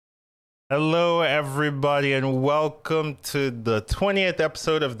Hello, everybody, and welcome to the 20th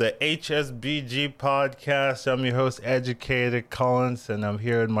episode of the HSBG podcast. I'm your host, Educated Collins, and I'm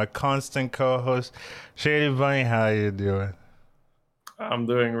here with my constant co-host, Shady Bunny. How you doing? I'm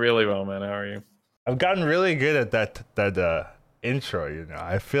doing really well, man. How are you? I've gotten really good at that intro.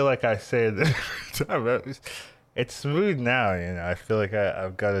 I feel like I say it every time. It's smooth now. I feel like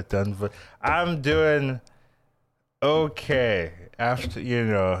I've got it done, but I'm doing okay. After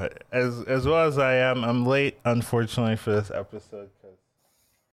as well as I am, I'm late, unfortunately, for this episode because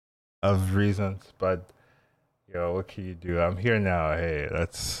of reasons. But what can you do? I'm here now. Hey,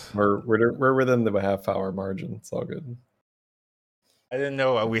 We're within the half hour margin. It's all good. I didn't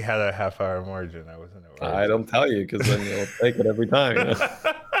know we had a half-hour margin. I wasn't aware. I don't tell you because then you'll take it every time.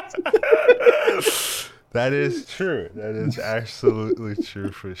 That is true. That is absolutely true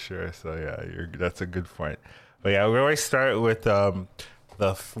for sure. So yeah, that's a good point. But yeah, we always start with the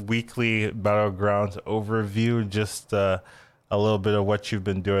weekly Battlegrounds overview. Just a little bit of what you've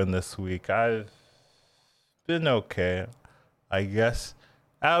been doing this week. I've been okay, I guess.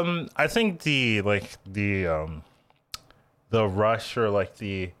 I think the rush or like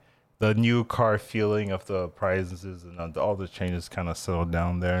the new car feeling of the prizes and all the changes kind of settled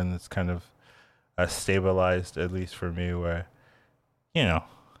down there, and it's kind of stabilized, at least for me, where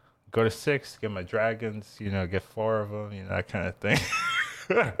go to 6, get my dragons, get 4 of them, that kind of thing.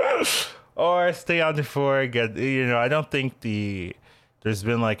 Or stay on the 4, get, I don't think there's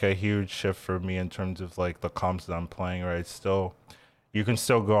been like a huge shift for me in terms of like the comps that I'm playing, right? Still, you can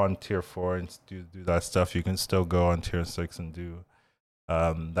still go on tier 4 and do that stuff. You can still go on tier 6 and do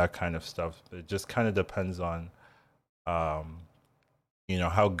that kind of stuff. It just kind of depends on,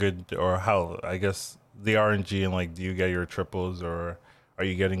 how good or how, I guess, the RNG and like, do you get your triples or are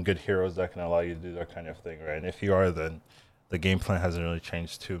you getting good heroes that can allow you to do that kind of thing, right? And if you are, then the game plan hasn't really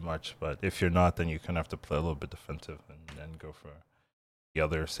changed too much. But if you're not, then you kind of have to play a little bit defensive and go for the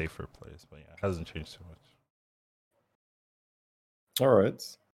other safer plays. But yeah, it hasn't changed too much. All right.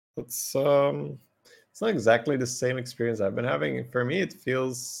 It's not exactly the same experience I've been having. For me, it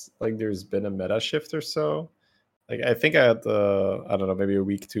feels like there's been a meta shift or so. Like I think I had I don't know, maybe a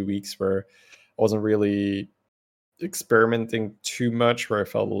week, 2 weeks where I wasn't really experimenting too much, where I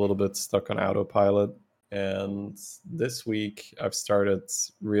felt a little bit stuck on autopilot. And this week I've started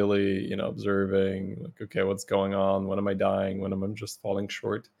really, observing like, okay, what's going on? When am I dying? When am I just falling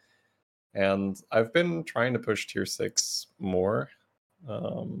short? And I've been trying to push tier 6 more.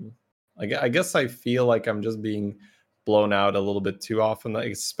 I guess I feel like I'm just being blown out a little bit too often.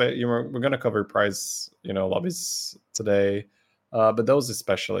 We're going to cover prize, lobbies today, but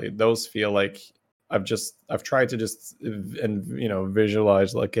those feel like I've tried to just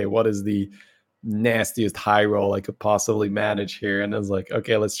visualize like, okay, what is the nastiest high roll I could possibly manage here, and I was like,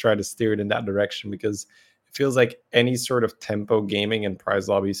 okay, let's try to steer it in that direction, because it feels like any sort of tempo gaming and prize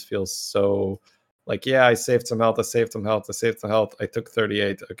lobbies feels so like, yeah, I saved some health, I took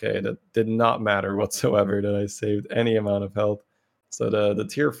 38. Okay, that did not matter whatsoever that I saved any amount of health. So the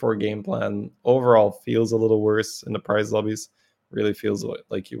tier 4 game plan overall feels a little worse in the prize lobbies. Really feels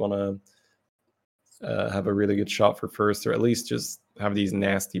like you want to have a really good shot for first, or at least just have these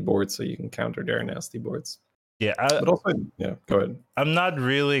nasty boards so you can counter their nasty boards. Yeah, but also, yeah, go ahead. I'm not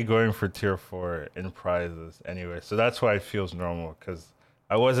really going for tier 4 in prizes anyway, so that's why it feels normal, because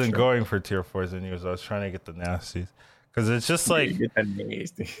I wasn't going for tier 4s anyways. I was trying to get the nasties, because it's just like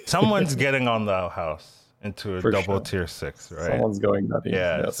someone's getting on the house into a double tier 6, right? Someone's going nutty.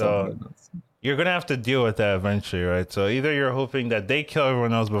 Yeah, so you're gonna have to deal with that eventually, right? So either you're hoping that they kill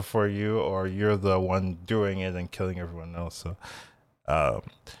everyone else before you, or you're the one doing it and killing everyone else. So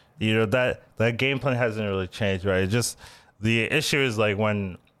that game plan hasn't really changed, right? It's just the issue is like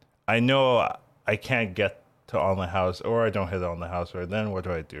when I know I can't get to on the house, or I don't hit on the house, right? Then what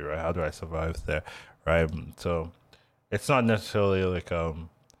do I do, right? How do I survive there, right? So it's not necessarily like a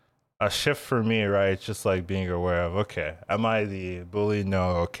shift for me, right? It's just like being aware of, okay, am I the bully? No.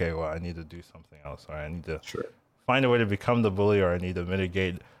 Okay, well, I need to do something else, right? I need to find a way to become the bully, or I need to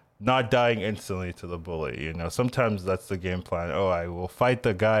mitigate not dying instantly to the bully. Sometimes that's the game plan. Oh, I will fight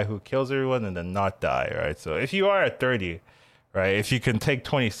the guy who kills everyone and then not die, right? So if you are at 30, right, if you can take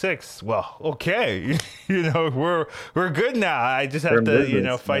 26, well, okay, we're good now. I just have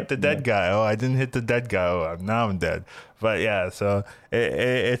to fight the dead guy. Oh, I didn't hit the dead guy. Oh, now I'm dead. But yeah, so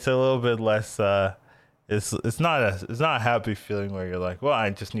it's a little bit less it's not a happy feeling where you're like, well, I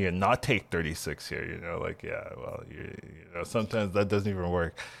just need to not take 36 here, like, yeah, well, sometimes that doesn't even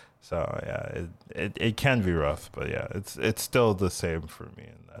work. So yeah, it can be rough, but yeah, it's still the same for me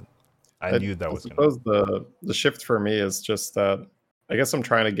in that I knew that was. I suppose the shift for me is just that I guess I'm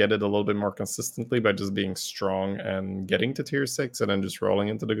trying to get it a little bit more consistently by just being strong and getting to tier 6 and then just rolling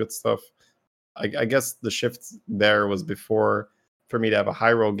into the good stuff. I guess the shift there was before, for me to have a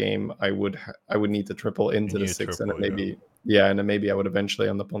high roll game, I would need to triple into the 6, and then maybe and then maybe I would eventually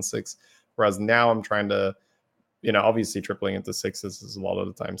end up on 6. Whereas now I'm trying to, obviously tripling into 6s is a lot of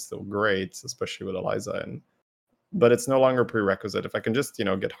the time still great, especially with Eliza, but it's no longer a prerequisite. If I can just,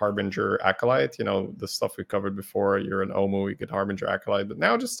 get Harbinger Acolyte, the stuff we covered before, you're an Omu, you get Harbinger Acolyte. But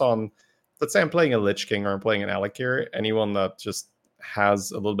now just on, let's say I'm playing a Lich King or I'm playing an Alakir, anyone that just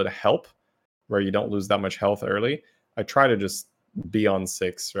has a little bit of help where you don't lose that much health early, I try to just be on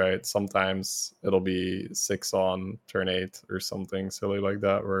 6, right? Sometimes it'll be 6 on turn 8 or something silly like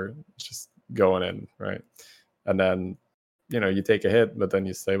that, where it's just going in, right? And then you take a hit, but then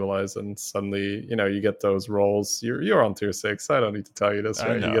you stabilize, and suddenly, you get those rolls. You're on tier 6. I don't need to tell you this,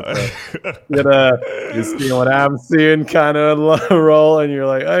 right? You see what I'm seeing kind of roll, and you're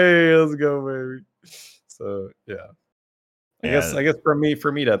like, hey, let's go, baby. So yeah. I guess for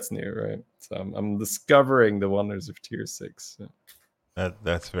me that's new, right? So I'm discovering the wonders of tier 6. Yeah.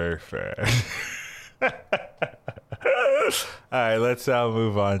 That's very fair. All right, let's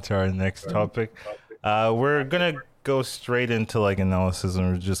move on to our next topic. We're gonna go straight into like analysis,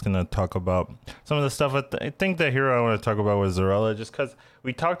 and we're just gonna talk about some of the stuff. I think the hero I want to talk about was Xyrella, just because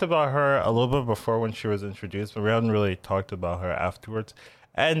we talked about her a little bit before when she was introduced, but we haven't really talked about her afterwards.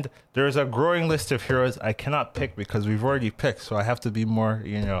 And there's a growing list of heroes I cannot pick because we've already picked, so I have to be more,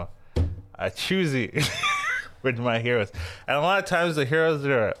 choosy with my heroes. And a lot of times the heroes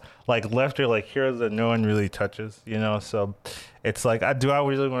that are like left are like heroes that no one really touches, so it's like, I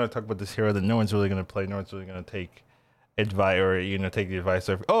really want to talk about this hero that no one's really going to play, no one's really going to take advice, or take the advice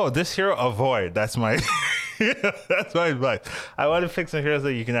of, oh, this hero, avoid. That's my that's my advice. I want to pick some heroes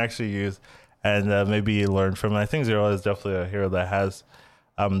that you can actually use and maybe learn from. I think Xyrella is definitely a hero that has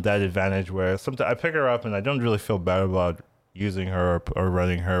that advantage where sometimes I pick her up and I don't really feel bad about using her or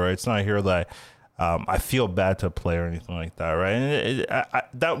running her, right? It's not a hero that I feel bad to play or anything like that, right? And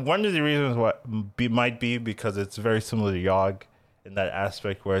that one of the reasons might be because it's very similar to Yogg in that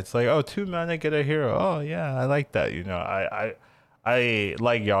aspect where it's like, oh, 2 mana get a hero. Oh yeah, I like that. I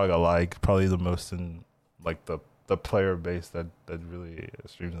like Yogg a lot, probably the most in like the player base that really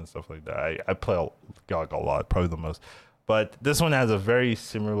streams and stuff like that. I play Yogg a lot, probably the most. But this one has a very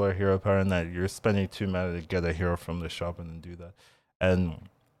similar hero power in that you're spending 2 mana to get a hero from the shop and then do that. And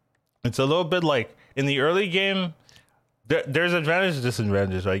it's a little bit like in the early game, there's advantages and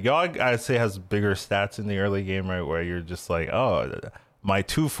disadvantages, right? Yogg, I'd say, has bigger stats in the early game, right? Where you're just like, oh, my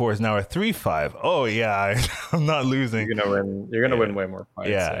 2/4 is now a 3/5. Oh yeah, I'm not losing. You're gonna win way more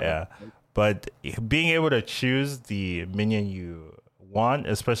fights. Yeah. But being able to choose the minion you want,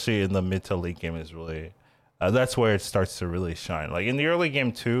 especially in the mid to late game, is really that's where it starts to really shine. Like in the early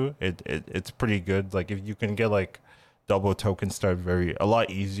game too, it's pretty good. Like if you can get like double token start a lot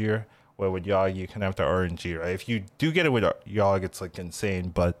easier. Where with Yogg you can have the RNG, right? If you do get it with Yogg, it's like insane,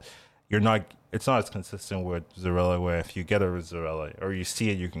 but it's not as consistent with Xyrella, where if you get it with Xyrella or you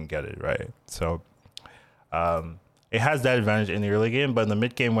see it, you can get it, right? So it has that advantage in the early game, but in the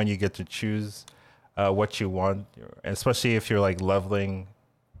mid game when you get to choose what you want, especially if you're like leveling,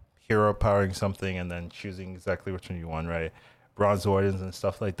 hero powering something and then choosing exactly which one you want, right? Bronze Wardens and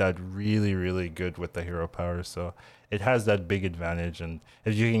stuff like that, really, really good with the hero power. So it has that big advantage, and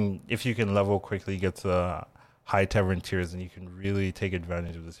if you can level quickly, get to high tavern tiers, and you can really take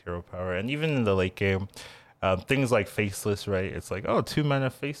advantage of this hero power. And even in the late game, things like Faceless, right? It's like, oh, 2 mana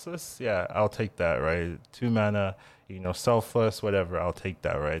Faceless, yeah, I'll take that, right? 2 mana, Selfless, whatever, I'll take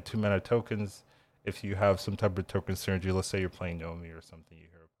that, right? 2 mana tokens. If you have some type of token synergy, let's say you're playing Nomi or something, you hear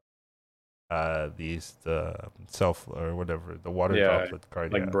the self or whatever, the water droplet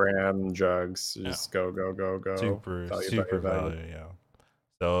card, like Bran, Jugs, just go super value. Yeah,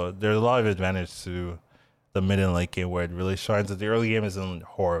 so there's a lot of advantage to the mid and late game where it really shines. The early game isn't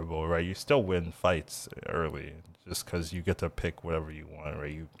horrible, right? You still win fights early just because you get to pick whatever you want,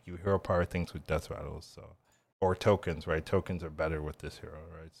 right? You hero power things with death rattles, or tokens, right? Tokens are better with this hero,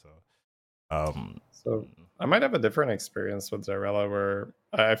 right? So I might have a different experience with Xyrella where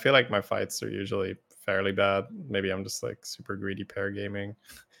I feel like my fights are usually fairly bad. Maybe I'm just like super greedy pair gaming,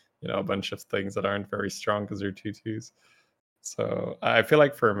 a bunch of things that aren't very strong because they're 2/2s. So I feel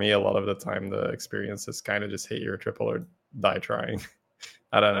like for me, a lot of the time, the experience is kind of just hit your triple or die trying.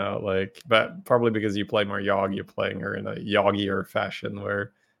 I don't know, but probably because you play more Yogg, you're playing her in a Yoggier fashion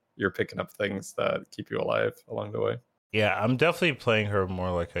where you're picking up things that keep you alive along the way. Yeah, I'm definitely playing her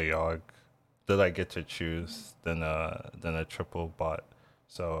more like a Yogg that I get to choose than a triple bot.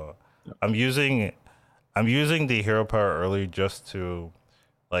 So I'm using I'm using the hero power early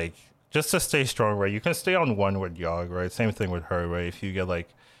like just to stay strong, right? You can stay on one with Yogg, right? Same thing with her, right? If you get like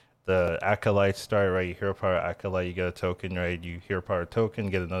the acolyte start, right? You hero power acolyte, you get a token, right? You hero power token,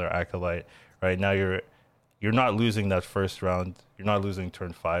 get another acolyte, right? Now you're not losing that first round. You're not losing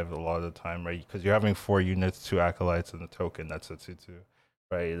turn 5 a lot of the time, right? Because you're having 4 units, 2 acolytes, and a token. That's a 2/2,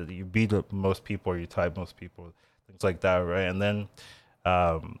 right? You beat most people, or you tie most people, things like that, right? And then,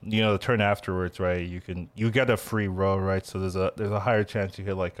 the turn afterwards, right? You get a free row, right? So there's a higher chance you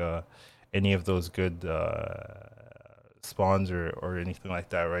hit like any of those good spawns or anything like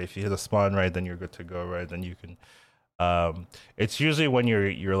that, right? If you hit a spawn, right, then you're good to go, right? Then you can. It's usually when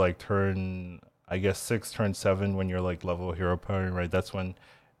you're like turn, I guess 6, turn 7, when you're like level hero power, right? That's when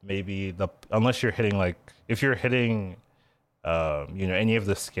maybe unless you're hitting like if you're hitting any of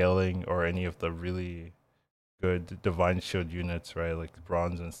the scaling or any of the really good divine shield units, right? Like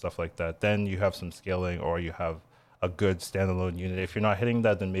bronze and stuff like that. Then you have some scaling or you have a good standalone unit. If you're not hitting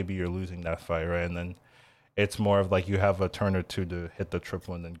that, then maybe you're losing that fight, right? And then it's more of like you have a turn or two to hit the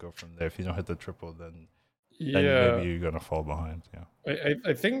triple and then go from there. If you don't hit the triple, then maybe Yeah, you're gonna fall behind. Yeah.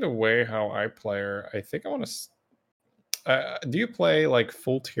 I think the way how I play her, I think I want to. Do you play like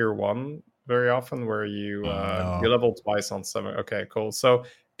full tier 1 very often, where you No. level twice on 7? Okay, cool. So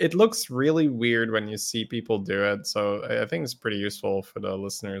it looks really weird when you see people do it. So I think it's pretty useful for the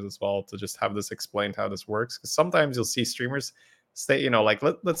listeners as well to just have this explained how this works. Because sometimes you'll see streamers stay, like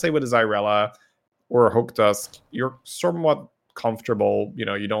let's say with a Zyrella or a Hook Dusk, you're somewhat comfortable. You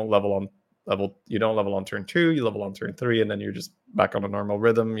don't level on turn 2, you level on turn 3, and then you're just back on a normal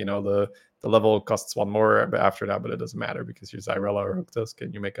rhythm. The level costs 1 more after that, but it doesn't matter because you're Zyrella or Hook Dusk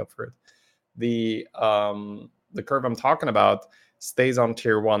and you make up for it. The curve I'm talking about stays on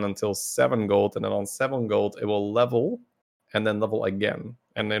tier 1 until 7 gold, and then on 7 gold it will level and then level again.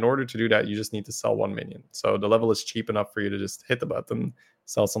 And in order to do that, you just need to sell 1 minion. So the level is cheap enough for you to just hit the button,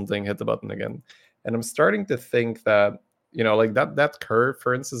 sell something, hit the button again. And I'm starting to think that like that curve,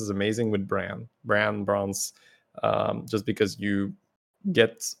 for instance, is amazing with Bran Bronze, just because you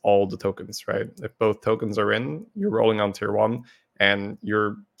get all the tokens, right? If both tokens are in, you're rolling on tier 1, and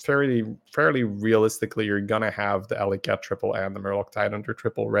you're fairly realistically, you're gonna have the Alley Cat triple and the Murloc Tidehunter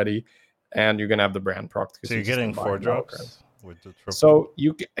triple ready, and you're gonna have the Brand proc because So you're you're just getting gonna buy 4 battle cards. drops with the triple. So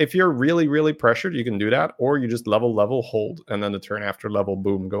if you're really pressured, you can do that, or you just level, hold, and then the turn after level,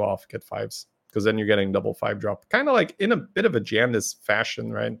 boom, go off, get 5s, because then you're getting double 5 drop, kind of like in a bit of a Jandice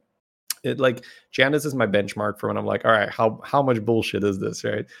fashion, right? It like Jandice is my benchmark for when I'm like, all right, how much bullshit is this,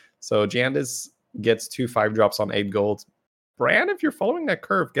 right? So Jandice gets 2 5 drops on 8 gold. Bran, if you're following that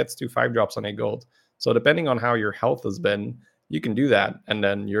curve, gets 2 5 drops on 8 gold. So depending on how your health has been, you can do that, and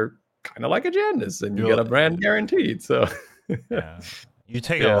then you're kind of like a Jandice, and you get a Brand guaranteed. So Yeah. You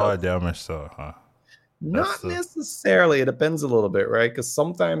take a yeah, lot of damage, though, huh? That's not the necessarily. It depends a little bit, right? Because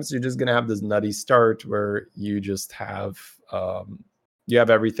sometimes you're just gonna have this nutty start where you just have you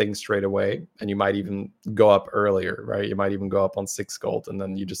have everything straight away, and you might even go up earlier, right? You might even go up on 6 gold, and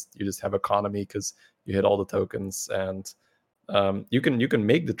then you just have economy because you hit all the tokens, and you can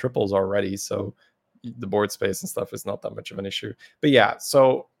make the triples already, so the board space and stuff is not that much of an issue. But yeah,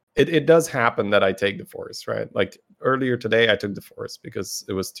 so it does happen that I take the forest, right? Like earlier today, I took the forest because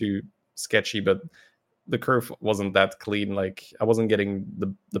it was too sketchy, but the curve wasn't that clean. Like I wasn't getting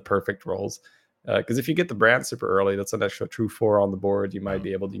the perfect rolls. Because if you get the Brand super early, that's an extra true 4 on the board. You might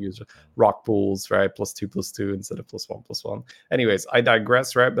be able to use rock pools, right? +2/+2 instead of +1/+1. Anyways, I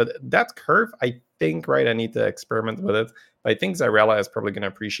digress, right? But that curve, I think, right, I need to experiment with it. But I think Zyrella is probably going to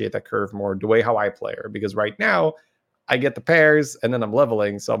appreciate that curve more the way how I play her. Because right now, I get the pairs and then I'm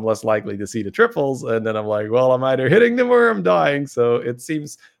leveling, so I'm less likely to see the triples. And then I'm like, well, I'm either hitting them or I'm dying. So it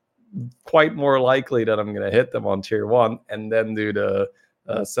seems quite more likely that I'm going to hit them on tier 1 and then do the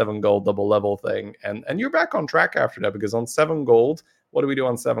 7 gold double level thing. And you're back on track after that, because on 7 gold, what do we do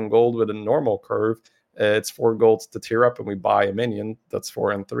on 7 gold with a normal curve? It's 4 gold to tier up and we buy a minion. That's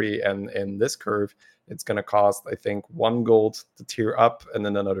 4 and 3. And in this curve, it's going to cost, I think, 1 gold to tier up and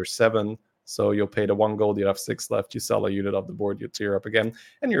then another 7. So you'll pay the 1 gold, you have 6 left, you sell a unit off the board, you tier up again,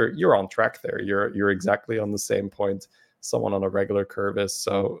 and you're on track there. You're exactly on the same point someone on a regular curve is.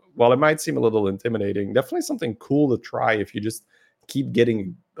 So while it might seem a little intimidating, definitely something cool to try if you just keep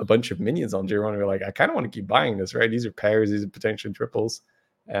getting a bunch of minions on J1. You're like, I kind of want to keep buying this, right? These are pairs, these are potentially triples.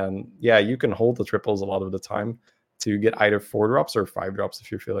 And yeah, you can hold the triples a lot of the time to get either 4 drops or 5 drops if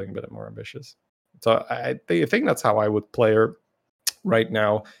you're feeling a bit more ambitious. So I think that's how I would play her right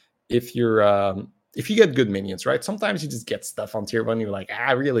now. If you get good minions, right? Sometimes you just get stuff on tier 1, you're like,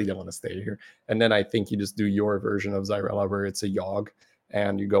 I really don't want to stay here. And then I think you just do your version of Zyrella where it's a Yogg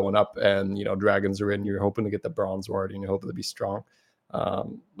and you're going up, and dragons are in. You're hoping to get the bronze ward, and you're hoping to be strong.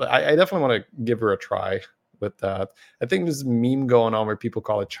 But I definitely want to give her a try with that. I think there's a meme going on where people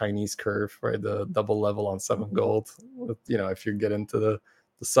call it Chinese curve, right? The double level on 7 gold. If you get into the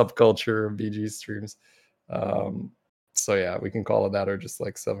subculture of BG streams. So yeah, we can call it that, or just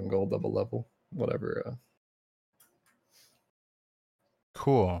like 7 gold double level, whatever.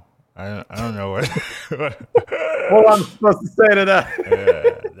 Cool. I don't know what. What I'm supposed to say to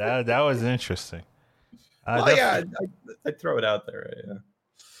that. Yeah, that was interesting. Yeah, I throw it out there. Yeah.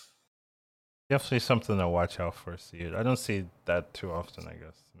 Definitely something to watch out for. I don't see that too often, I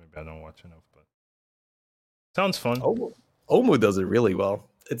guess. Maybe I don't watch enough, but sounds fun. Omu does it really well.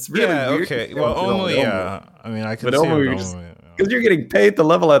 It's really weird. Okay. Well, Omu, yeah. I mean, I can see Omu. Because you're getting paid to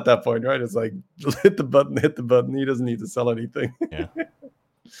level at that point, right? It's like, hit the button. He doesn't need to sell anything. Yeah.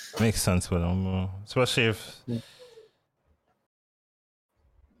 Makes sense with Omu. Especially if...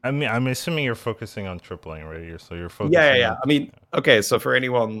 I mean, I'm assuming you're focusing on tripling, right? So you're focusing. Yeah. I mean, okay. So for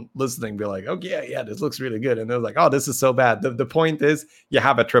anyone listening, be like, "Oh yeah, this looks really good," and they're like, "Oh, this is so bad." The point is, you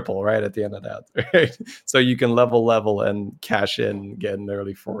have a triple right at the end of that, right? So you can level and cash in, get an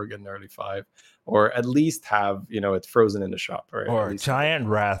early 4, get an early 5, or at least have it frozen in the shop, right? Or giant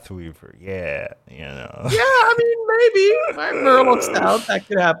Wrathweaver, yeah. Yeah, I mean, maybe my Murloc Stout, that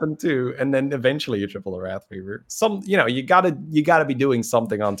could happen too, and then eventually you triple a Wrathweaver. You gotta be doing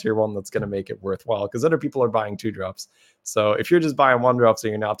something on tier 1 that's gonna make it worthwhile, because other people are buying 2 drops. So if you're just buying 1 drops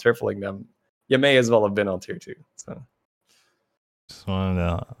and you're not tripling them, you may as well have been on tier 2. So just want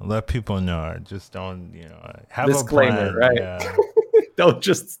to let people know. Just don't have disclaimer, a plan, right? Yeah. Don't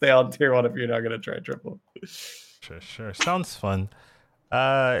just stay on tier 1 if you're not gonna try triple. Sure. Sounds fun.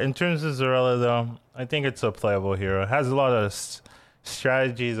 In terms of Xyrella, though, I think it's a playable hero. It has a lot of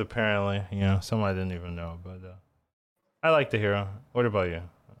strategies, apparently. Some I didn't even know, but I like the hero. What about you?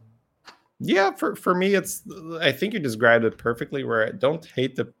 Yeah, for me, I think you described it perfectly. Where I don't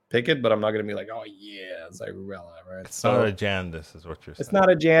hate to pick it, but I'm not going to be like, oh yeah, Xyrella, right? It's not a Jan. This is what you're saying. It's not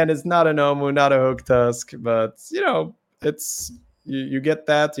a Jan. It's not an Omu. Not a Hooktusk. But it's. You get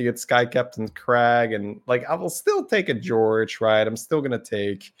that, you get Sky Captain Crag, and like I will still take a George, right? I'm still gonna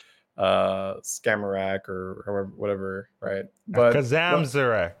take Scammerack or however, whatever, right? But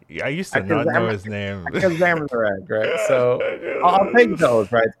Kazamzarak. I used to not know his name. Kazamzarak, right? So I'll take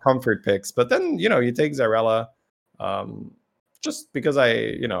those, right? Comfort picks. But then you take Xyrella, just because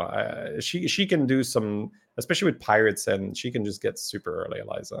she can do some, especially with pirates, and she can just get super early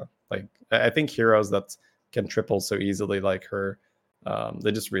Eliza. Like I think heroes that can triple so easily, like her.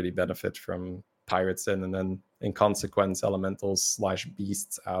 They just really benefit from pirates and then in consequence elementals /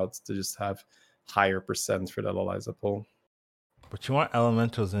 beasts out to just have higher percent for that Eliza pull. But you want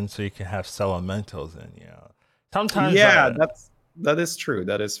elementals in so you can have elementals in, Sometimes that is true.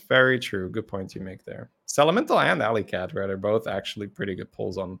 That is very true. Good point you make there. Elemental and Alley Cat, right, are both actually pretty good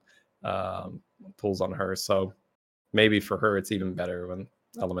pulls on her. So maybe for her it's even better when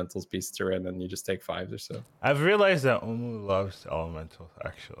elementals beasts are in and you just take 5s or so. I've realized that Omu loves elementals,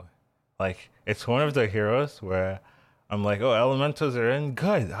 actually. Like, it's one of the heroes where I'm like, oh, elementals are in,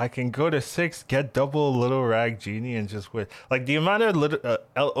 good, I can go to 6, get double little rag genie and just win. Like, the amount of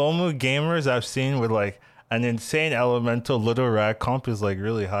Omu gamers I've seen with like an insane elemental little rag comp is like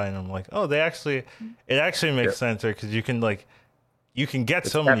really high, and I'm like, oh, it actually makes sense there, because you can get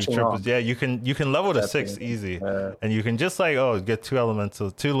so many triples. On. Yeah, you can level to 6 easy, and you can just get 2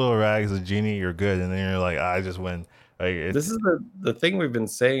 elementals, 2 little rags, a genie, you're good, and then you're like, I just win. Like, this is the thing we've been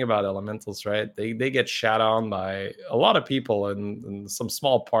saying about elementals, right? They get shat on by a lot of people, and some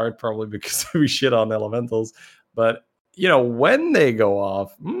small part probably because we shit on elementals, but when they go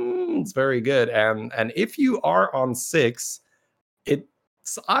off, it's very good, and if you are on 6,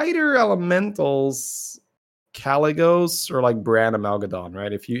 it's either elementals, Caligos, or like Bran Amalgadon,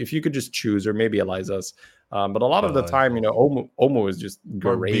 right? If you could just choose, or maybe Eliza's, but a lot of the time, Omu is just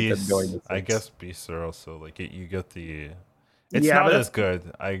great at going to 6. I guess beasts are also like you get the. It's not as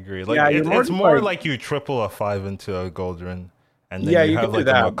good. I agree. Like it's more like you triple a 5 into a Goldrin, and then you have like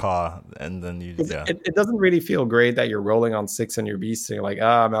a Macaw, and then it doesn't really feel great that you're rolling on 6 and your beast, and you're like,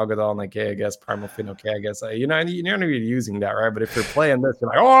 Amalgadon, like, I guess Primal Fin, okay, I guess you're not really using that, right? But if you're playing this, you're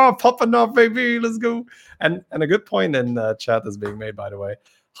like, oh, popping up, baby, let's go. And a good point in chat is being made, by the way.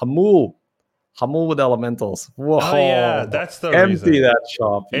 Hamul with elementals. Whoa, oh yeah, that's the empty reason. That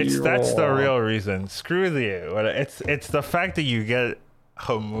shop. That's the real reason. Screw it's the fact that you get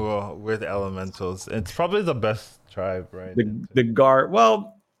Hamul with elementals. It's probably the best tribe, right? The guard.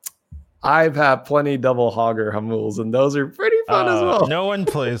 Well, I've had plenty double Hogger Hamuls, and those are pretty fun as well. No one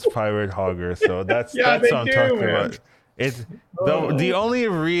plays Pirate Hogger, so that's what I'm talking about. It's the only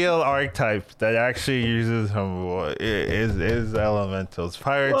real archetype that actually uses humble is elementals.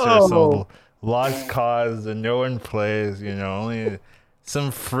 Pirates are some Whoa. lost cause that no one plays. Only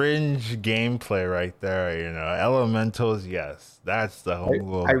some fringe gameplay right there. Elementals, yes, that's the I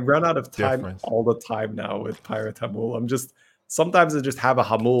humble run out of time difference. all the time now with Pirate Hamul. Sometimes I just have a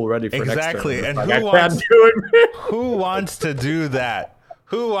Hamul ready for next turn. Exactly, and Like, who I can't wants do it. who wants to do that?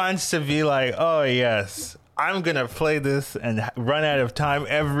 Who wants to be like, oh yes, I'm gonna play this and run out of time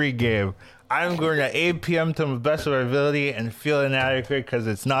every game. I'm going to 8 p.m. to the best of my ability and feel inadequate because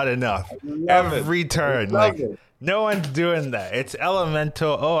it's not enough Love it. every turn. Love Like it. no one's doing that. It's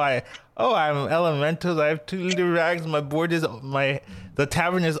elemental. I'm elementals. I have 2 little rags. My board is the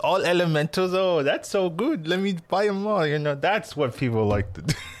tavern is all elementals. Oh, that's so good. Let me buy them all. That's what people like to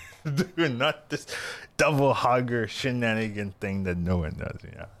do, not this double hogger shenanigan thing that no one does.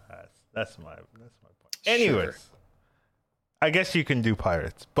 That's my point. Anyways. Sure. I guess you can do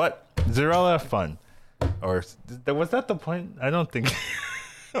pirates, but Zerella fun. Or was that the point? I don't think.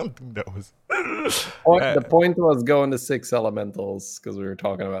 I don't think that was. The point was going to 6 elementals because we were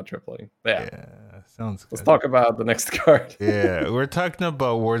talking about tripling. Yeah. Sounds good. Let's talk about the next card. Yeah, we're talking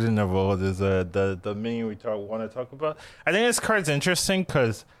about Warden of Old. Is the mini we want to talk about. I think this card's interesting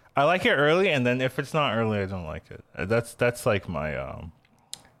because I like it early, and then if it's not early, I don't like it. That's like my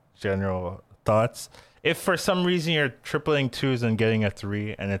general thoughts. If for some reason you're tripling 2s and getting a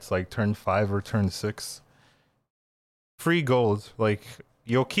 3 and it's like turn 5 or turn 6, free gold. Like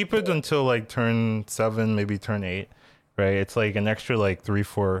you'll keep it until like turn 7, maybe turn 8, right? It's like an extra like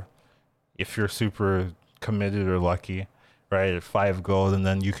 3-4 if you're super committed or lucky, right? At 5 gold, and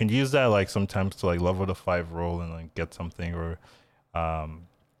then you can use that like sometimes to like level the 5 roll and like get something, or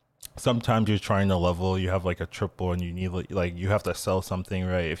sometimes you're trying to level, you have like a triple and you need like you have to sell something,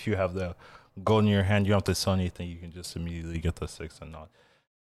 right? If you have the gold in your hand, you don't have to sell anything, you can just immediately get the 6 and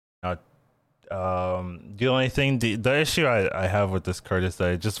not the only thing, the issue I have with this card is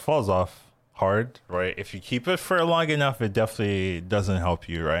that it just falls off hard, right? If you keep it for long enough, it definitely doesn't help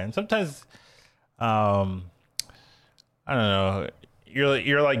you, right? And sometimes I don't know,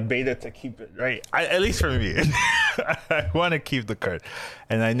 you're like beta to keep it, right? At least for me. I want to keep the card,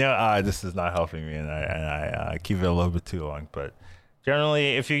 and I know this is not helping me, and I keep it a little bit too long. But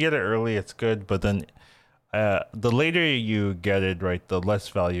generally, if you get it early, it's good. But then, the later you get it, right, the less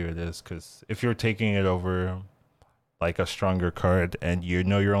value it is. Because if you're taking it over, like a stronger card, and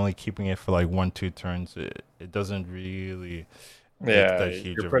you're only keeping it for like 1-2 turns, it doesn't really. Yeah,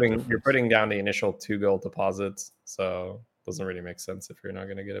 you're putting down the initial 2 gold deposits, so it doesn't really make sense if you're not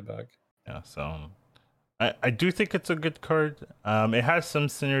going to get it back. Yeah, so I do think it's a good card. It has some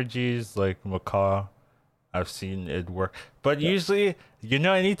synergies like Macaw. I've seen it work, but usually,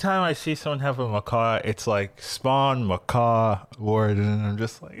 anytime I see someone have a Macaw, it's like spawn Macaw Warden. I'm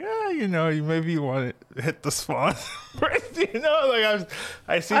just like, maybe you want to hit the spawn, right?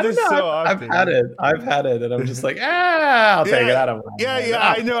 I see this so often. I've had it, and I'm just like, I'll take it. I don't mind. Yeah,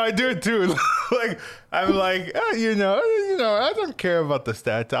 I know, I do it too. Like, I'm like, I don't care about the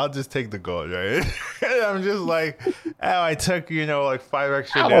stats. I'll just take the gold, right? And I'm just like, I took, like 5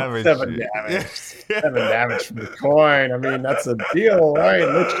 extra damage. 7 damage. 7 damage from the coin. I mean, that's a deal, right?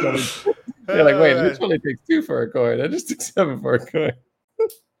 Literally. You're like, wait, literally takes 2 for a coin. I just took 7 for a coin.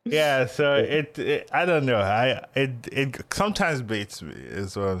 Yeah, so it I don't know. It sometimes baits me,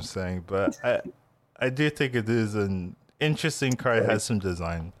 is what I'm saying. But I do think it is an interesting card. It has some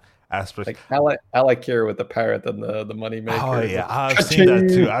design aspects. Like I like here with the parrot and the money maker. Oh yeah, I've seen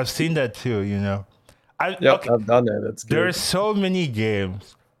that too. I've done it. It's good. There's so many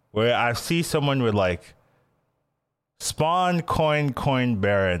games where I see someone with like spawn coin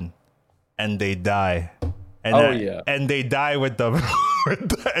baron, and they die. And they die with the with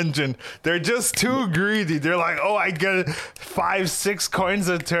the engine. They're just too greedy. They're like, I get 5-6 coins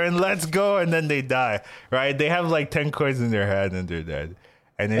a turn. Let's go, and then they die. Right? They have like 10 coins in their hand and they're dead.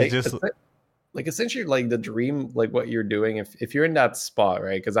 And it's just like essentially like the dream, like what you're doing. If you're in that spot,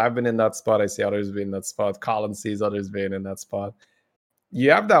 right? Because I've been in that spot. I see others being in that spot. Colin sees others being in that spot. You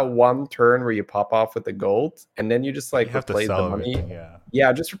have that one turn where you pop off with the gold, and then you just like replace the money.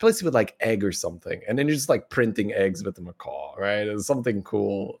 Yeah, just replace it with like egg or something, and then you're just like printing eggs with the macaw, right? It's something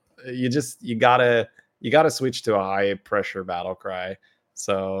cool. You gotta switch to a high pressure battle cry.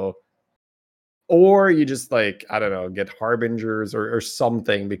 So, or you just like, I don't know, get harbingers or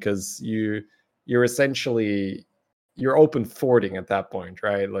something, because you're essentially you're open forting at that point,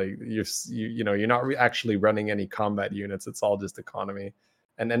 right? Like you're not actually running any combat units. It's all just economy,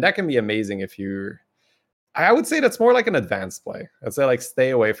 and that can be amazing if you're I would say that's more like an advanced play. I'd say like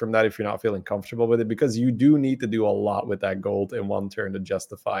stay away from that if you're not feeling comfortable with it, because you do need to do a lot with that gold in one turn to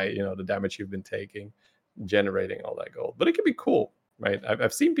justify, the damage you've been taking, generating all that gold. But it can be cool, right?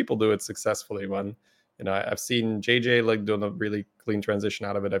 I've seen people do it successfully when, I've seen JJ like doing a really clean transition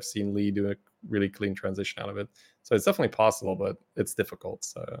out of it. I've seen Lee do a really clean transition out of it. So it's definitely possible, but it's difficult.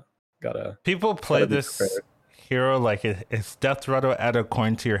 So people play be this prepared. hero like it's Death Rattle, add a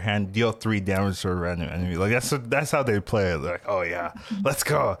coin to your hand, deal 3 damage to a random enemy. Like that's how they play it. Like, oh yeah, let's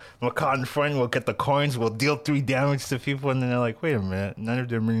go. Makan friend, we'll get the coins, we'll deal 3 damage to people, and then they're like, wait a minute, none of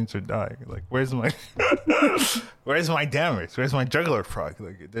their minions are dying. Like, where's my where's my damage? Where's my juggler proc?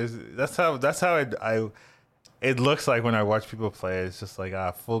 Like, that's how it looks like when I watch people play. It's just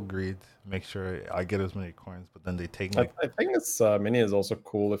like full greed, make sure I get as many coins, but then they take me. I think this minion is also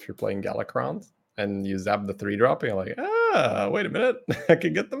cool if you're playing Galakrond and you zap the 3-drop, and you're like, wait a minute, I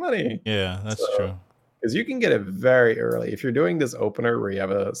can get the money. Yeah, that's true. Because you can get it very early. If you're doing this opener where you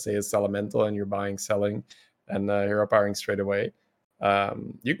have a Elemental and you're buying, selling, and hero powering straight away,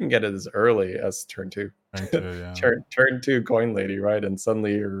 you can get it as early as turn 2. Yeah. turn 2 coin lady, right? And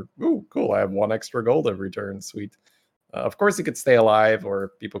suddenly you're, ooh, cool, I have 1 extra gold every turn, sweet. Of course, you could stay alive,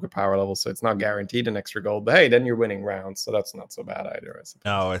 or people could power level, so it's not guaranteed an extra gold. But hey, then you're winning rounds, so that's not so bad either.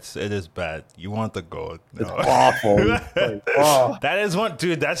 No, it is bad. You want the gold. No. It's awful. That is one,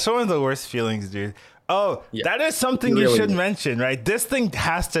 dude. That's one of the worst feelings, dude. Oh, yeah. That is something you should mention, right? This thing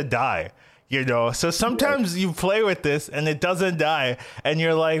has to die. So sometimes you play with this and it doesn't die, and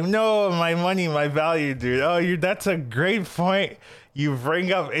you're like, no, my money, my value, dude. Oh, that's a great point you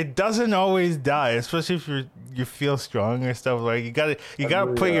bring up. It doesn't always die, especially if you feel strong or stuff. Like you gotta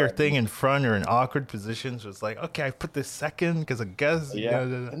put your thing in front or in awkward positions. So it's like, okay, I put this second because I guess. Yeah.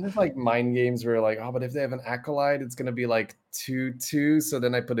 And there's like mind games where like, oh, but if they have an acolyte, it's gonna be like 2/2. So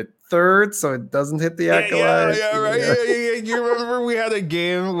then I put it third, so it doesn't hit the acolyte. Yeah, right. Yeah. You remember we had a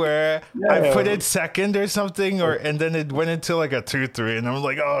game where I put it second or something, and then it went into like a 2/3, and I'm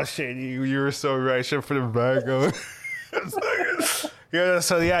like, oh shit, you were so right. I should put it back over.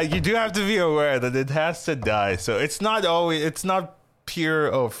 So you do have to be aware that it has to die. So it's not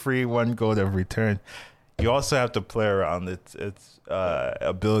pure free 1 gold every turn. You also have to play around its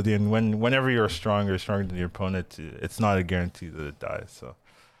ability, and whenever you're stronger than your opponent, it's not a guarantee that it dies. So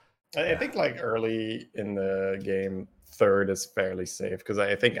I think like early in the game, third is fairly safe, because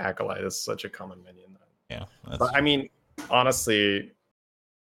I think acolyte is such a common minion. Yeah, but I mean, honestly,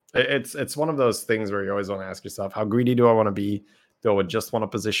 it's one of those things where you always want to ask yourself, how greedy do I want to be? Do I just want a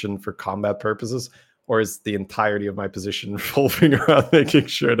position for combat purposes, or is the entirety of my position revolving around making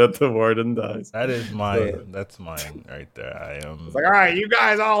sure that the warden dies? That's mine right there. I am. It's like, all right, you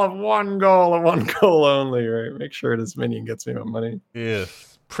guys all have 1 goal and 1 goal only, right? Make sure this minion gets me my money.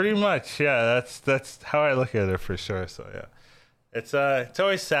 Yes, pretty much. Yeah, that's how I look at it for sure. So yeah, it's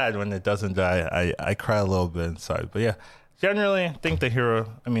always sad when it doesn't die. I cry a little bit inside, but yeah. Generally, I think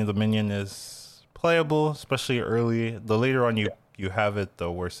the minion is playable, especially early. The later on you have it,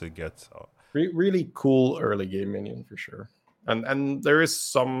 the worse it gets. So. Really cool early game minion for sure. And there is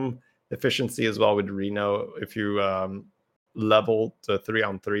some efficiency as well with Reno. If you level to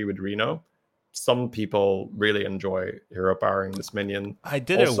 3-on-3 with Reno, some people really enjoy hero powering this minion. I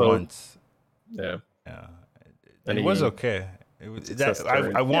did it once. Yeah. It was okay.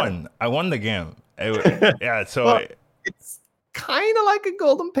 I won. Yeah. I won the game. So... Well, it's kind of like a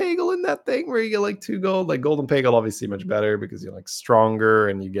Golden Pagel in that thing where you get like 2 gold. Like Golden Pagel obviously much better because you're like stronger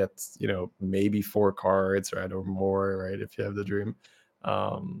and you get, maybe 4 cards, right, or more, right, if you have the dream.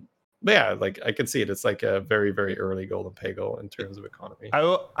 But yeah, like I can see it. It's like a very, very early Golden Pagel in terms of economy.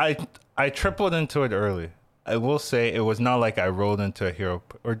 I tripled into it early. I will say it was not like I rolled into a hero,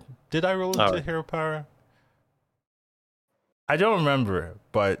 or did I roll into hero power? I don't remember,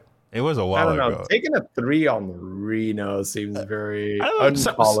 but it was a while ago. Taking a 3 on Reno seems very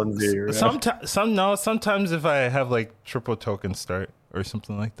un-Collinsy. Right? Sometimes if I have like triple token start or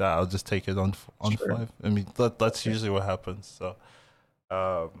something like that, I'll just take it on 5. I mean, that's usually what happens. So,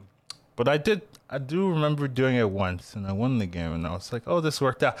 but I do remember doing it once, and I won the game, and I was like, oh, this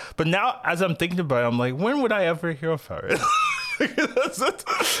worked out. But now, as I'm thinking about it, I'm like, when would I ever hero power it?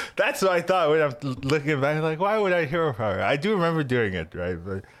 That's what I thought when I'm looking back. Like, why would I hero power? I do remember doing it, right?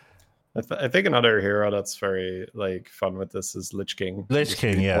 But I think another hero that's very like fun with this is Lich King. Lich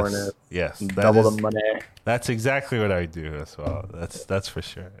King, yes, double the money. That's exactly what I do as well. That's for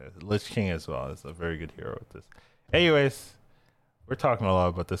sure. Lich King as well is a very good hero with this. Anyways, we're talking a lot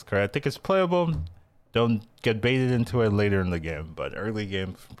about this card. I think it's playable. Don't get baited into it later in the game, but early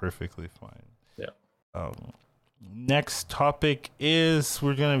game perfectly fine. Yeah. Next topic is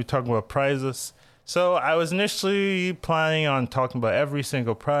we're going to be talking about prizes. So I was initially planning on talking about every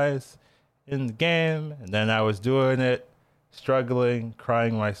single prize in the game, and then I was doing it, struggling,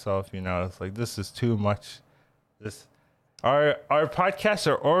 crying myself. It's like this is too much. This our podcasts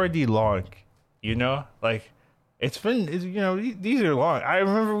are already long. Like these are long. I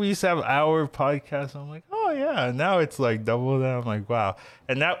remember we used to have hour podcasts. I'm like, oh yeah. Now it's like double that. I'm like, wow.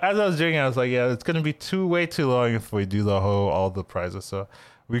 And now as I was doing it, I was like, yeah, it's gonna be way too long if we do all the prizes. So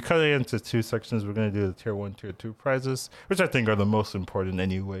we cut it into two sections. We're gonna do the tier 1, tier 2 prizes, which I think are the most important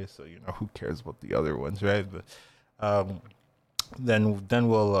anyway. So who cares about the other ones, right? But then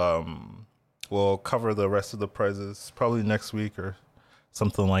we'll cover the rest of the prizes probably next week or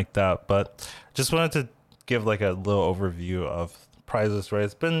something like that. But just wanted to give like a little overview of prizes,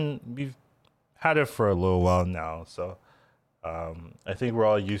 right? We've had it for a little while now, so I think we're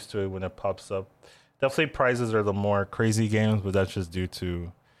all used to it when it pops up. Definitely prizes are the more crazy games, but that's just due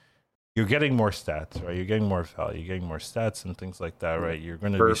to you're getting more stats, right? You're getting more value, you're getting more stats and things like that, right? You're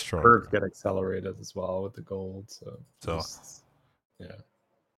going to be stronger. Perks get accelerated as well with the gold, so yeah.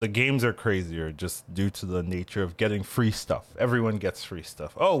 The games are crazier just due to the nature of getting free stuff. Everyone gets free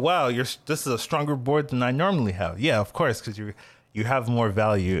stuff. Oh wow, this is a stronger board than I normally have. Yeah, of course, because you have more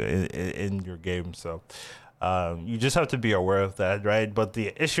value in your game. So you just have to be aware of that, right? But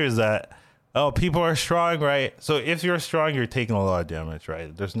the issue is that people are strong, right? So if you're strong, you're taking a lot of damage,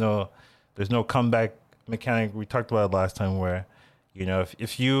 right? There's no comeback mechanic. We talked about it last time where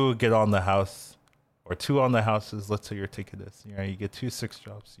if you get on the house. Or 2 on the houses. Let's say your ticket is, you get 2 6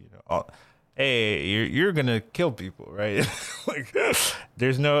 drops. Hey, you're gonna kill people, right? Like,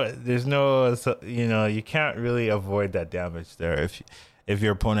 there's no, you can't really avoid that damage there. If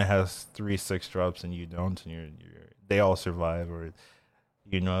your opponent has 3 6 drops and you don't, and they all survive, or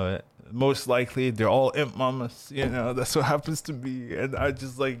most likely they're all imp mamas. That's what happens to me, and I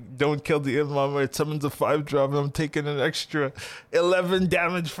just like don't kill the imp mama. It summons a 5 drop, and I'm taking an extra 11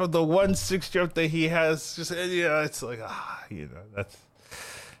 damage from the 1 6 drop that he has. Just it's like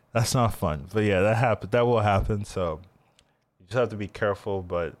that's not fun. But yeah, that will happen. So you just have to be careful.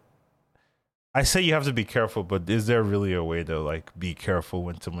 But I say you have to be careful, but is there really a way to like be careful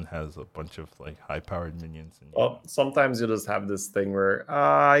when someone has a bunch of like high-powered minions? Well, sometimes you just have this thing where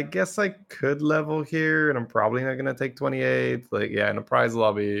I guess I could level here, and I'm probably not gonna take 28. Like, yeah, in a prize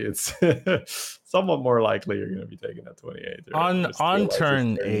lobby, it's somewhat more likely you're gonna be taking at 28. On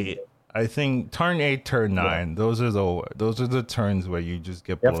turn 8, I think turn 8, turn 9. Yeah. Those are the turns where you just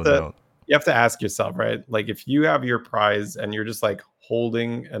get blown out. You have to ask yourself, right? Like, if you have your prize and you're just like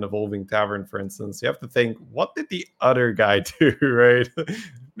holding an evolving tavern, for instance, you have to think, what did the other guy do, right?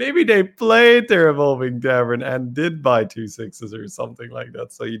 Maybe they played their evolving tavern and did buy 2 6s or something like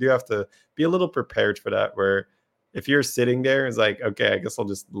that. So you do have to be a little prepared for that, where if you're sitting there, it's like, okay, I guess I'll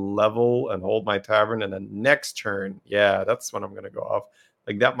just level and hold my tavern, and then next turn, yeah, that's when I'm going to go off.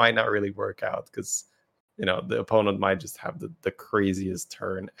 Like, that might not really work out, because the opponent might just have the craziest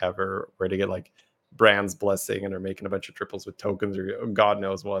turn ever, where they get like Brand's Blessing and are making a bunch of triples with tokens or God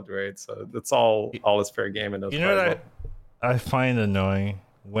knows what, right? So it's all is fair game in those. What I find annoying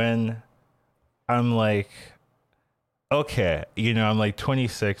when I'm like, okay, I'm like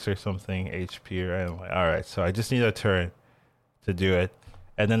 26 or something HP, right? I'm like, all right, so I just need a turn to do it,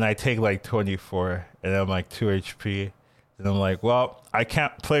 and then I take like 24, and I'm like 2 HP. And I'm like, well, I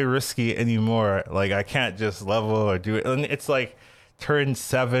can't play risky anymore. Like, I can't just level or do it. And it's like turn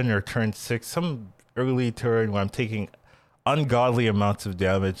 7 or turn 6, some early turn where I'm taking ungodly amounts of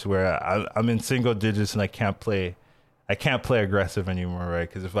damage, where I'm in single digits and I can't play aggressive anymore, right?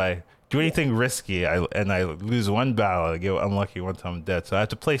 Because if I do anything risky and I lose one battle, I get unlucky one time I'm dead. So I have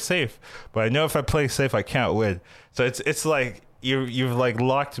to play safe. But I know if I play safe, I can't win. So it's like you've like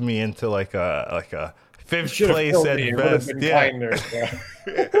locked me into like a 5th place at best. Yeah.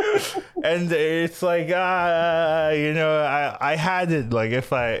 And it's like I had it, like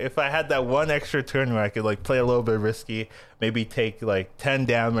if I had that one extra turn where I could like play a little bit risky, maybe take like 10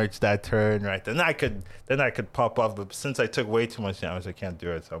 damage that turn, right? Then I could pop off. But since I took way too much damage, I can't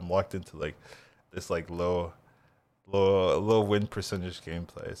do it. So I'm locked into like this like low win percentage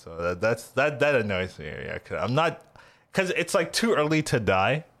gameplay. So that annoys me. Yeah, because it's like too early to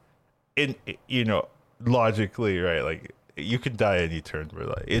die. Logically, right? Like, you could die any turn, but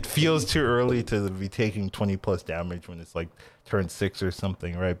like, it feels too early to be taking 20 plus damage when it's like turn 6 or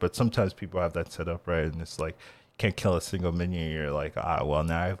something, right? But sometimes people have that set up, right? And it's like, you can't kill a single minion. You're like, well,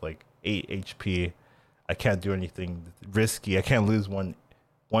 now I have like 8 HP. I can't do anything risky. I can't lose one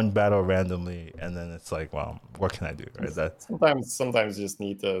battle randomly, and then it's like, well, what can I do, right? That sometimes you just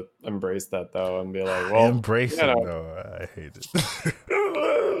need to embrace that though, and be like, well, embrace it though. I hate it.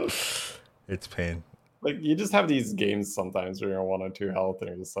 It's pain. Like you just have these games sometimes where you're on 1 or 2 health, and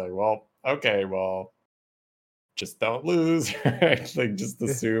you're just like, well, okay, well, just don't lose, right? Like just Yeah.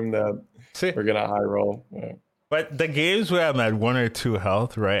 assume that See, we're gonna high roll. Yeah. but the games where I'm at 1 or 2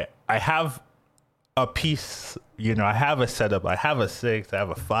 health, right? I have a piece, I have a setup. I have a 6, I have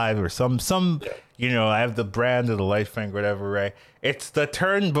a 5, or some, Yeah. I have the brand or the light fang, whatever, right? It's the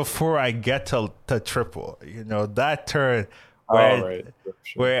turn before I get to triple, that turn Oh, where right.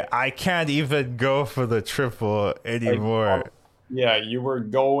 Sure. where I can't even go for the triple Like, anymore. yeah, you were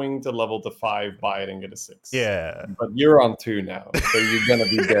going to level to 5, buy it, and get a 6. Yeah. But you're on 2 now, so you're gonna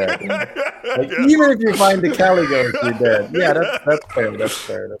be dead. Like Yeah. even if you find the Caligos, you're dead. Yeah, that's fair. That's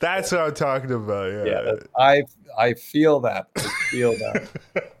fair. That's fair. what I'm talking about. Yeah, Yeah. I feel that. I feel that.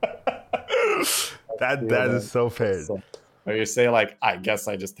 that is so pain. So, or you say like, I guess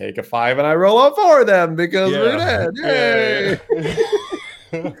I just take a 5 and I roll a 4 then because we're dead. Yay!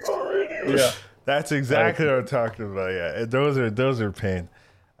 Yeah. Yeah. That's exactly what I'm talking about. Yeah, and those are pain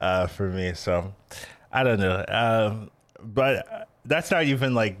for me. So I don't know, but that's not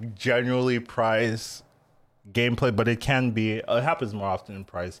even like generally prize gameplay, but it can be. It happens more often in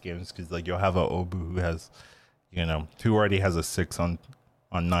prize games because like you'll have a Obu who has, who already has a 6 on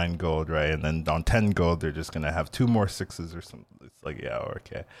 9 gold, right? And then on 10 gold, they're just gonna have 2 more 6s or something. It's like, yeah,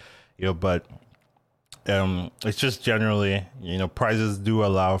 okay, but it's just generally, prizes do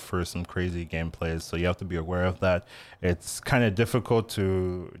allow for some crazy gameplays, so you have to be aware of that. It's kind of difficult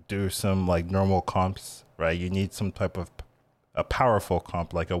to do some like normal comps, right? You need some type of a powerful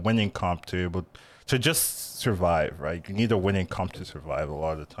comp, like a winning comp, to able to just survive, right? You need a winning comp to survive a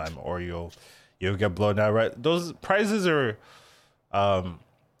lot of the time, or you'll get blown out, right? Those prizes are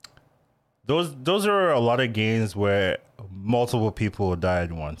those are a lot of games where multiple people will die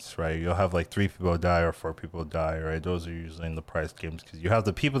at once, right? You'll have like 3 people die or 4 people die, right? Those are usually in the prize games because you have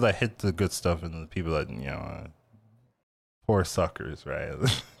the people that hit the good stuff and the people that poor suckers, right?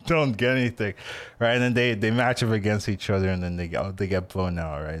 Don't get anything, right? And then they match up against each other, and then they get blown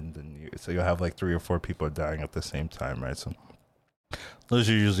out, right? And then so you'll have like 3 or 4 people dying at the same time, right? So those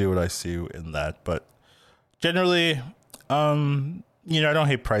are usually what I see in that, but generally, I don't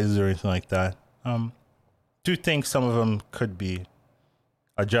hate prizes or anything like that. Do think some of them could be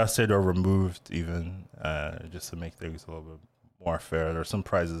adjusted or removed, even just to make things a little bit more fair. There are some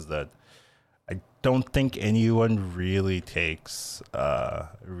prizes that I don't think anyone really takes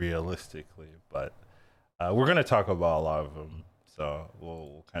realistically, but we're gonna talk about a lot of them, so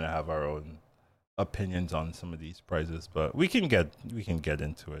we'll kind of have our own opinions on some of these prizes. But we can get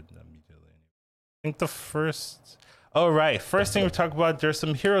into it immediately. I think the first. Oh, right. First thing we talk about, there's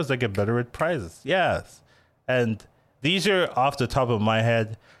some heroes that get better with prizes. Yes. And these are off the top of my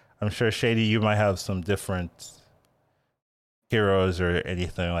head. I'm sure, Shady, you might have some different heroes or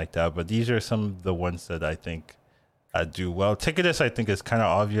anything like that, but these are some of the ones that I think do well. Ticketus, I think, is kind of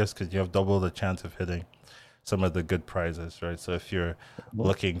obvious because you have double the chance of hitting some of the good prizes, right? So if you're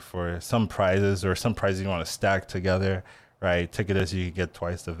looking for some prizes or some prizes you want to stack together, right? Ticketus, you get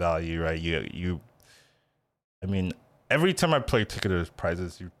twice the value, right? I mean, every time I play Ticketus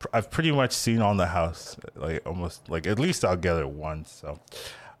prizes, I've pretty much seen on the house, like almost like at least I'll get it once. So,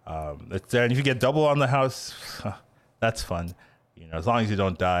 and if you get double on the house, that's fun. As long as you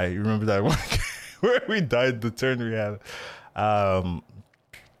don't die. You remember that one where we died the turn we had.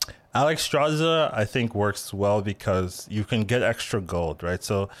 Alexstrasza, I think, works well because you can get extra gold, right?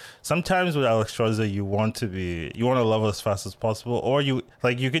 So sometimes with Alexstrasza, you want to level as fast as possible, or you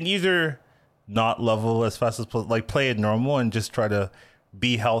can either not level as fast as possible, like play it normal and just try to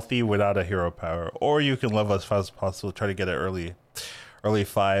be healthy without a hero power, or you can level as fast as possible, try to get it early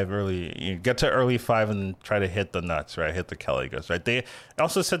 5, get to early 5 and try to hit the nuts, right? Hit the Caligos, right? They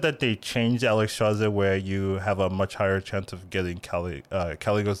also said that they changed Alexstrasza where you have a much higher chance of getting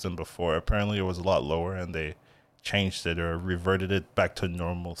Caligos than before. Apparently it was a lot lower, and they changed it or reverted it back to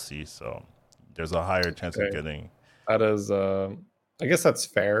normalcy, so there's a higher chance of getting. That is I guess that's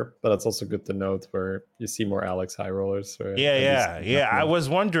fair, but it's also good to note where you see more Alex high rollers. Right? Yeah. I was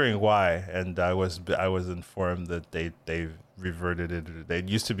wondering why, and I was informed that they reverted it. They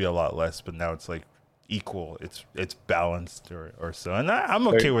used to be a lot less, but now it's like equal. It's balanced or so, and I'm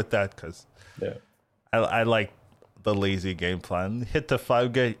okay with that because I like the lazy game plan. Hit the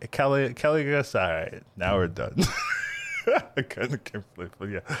 5, get Caligos. All right, now we're done. I kind of can't play, but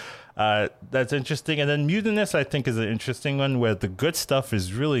yeah, that's interesting. And then Mutinous, I think, is an interesting one where the good stuff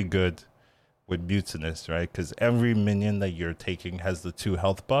is really good with Mutinous, right? Because every minion that you're taking has the 2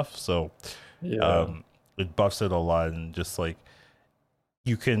 health buff, so it buffs it a lot. And just like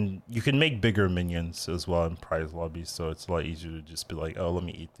you can make bigger minions as well in prize lobbies, so it's a lot easier to just be like, oh, let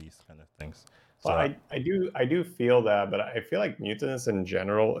me eat these kind of things. Well, So I do feel that, but I feel like Mutinous in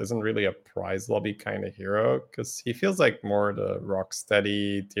general isn't really a prize lobby kind of hero because he feels like more the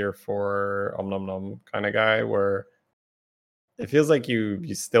Rocksteady tier 4 Om Nom Nom kind of guy, where it feels like you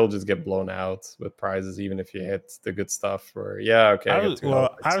still just get blown out with prizes even if you hit the good stuff. Where yeah, okay, I get two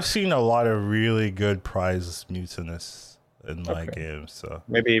health. I've seen a lot of really good prize mutinous in my Okay. games, so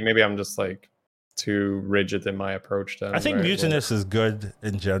Maybe I'm just like too rigid in my approach then. I think right? mutinous is good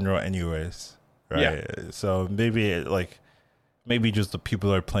in general, anyways. Yeah. Right. So maybe just the people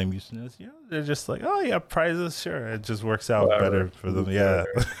that are playing mutinous, they're just like, oh yeah, prizes, sure. It just works out Whatever. better for them. Yeah.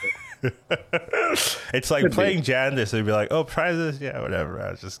 It's like Could be. playing Jandice and be like, oh, prizes, yeah, whatever.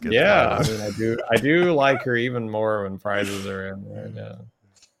 I'll just get Yeah, I prizes. mean, I do like her even more when prizes are in there. Yeah,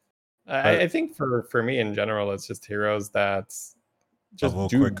 I But think for me in general, it's just heroes that just level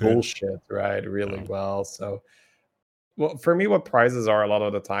do quicker. bullshit right really Yeah. well. So, well, for me, what prizes are a lot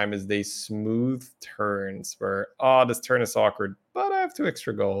of the time is they smooth turns where oh, this turn is awkward, but I have 2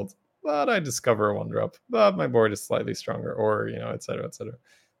 extra gold, but I discover a 1 drop, but my board is slightly stronger, or et cetera, et cetera.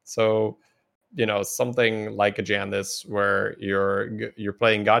 So something like a Jandice where you're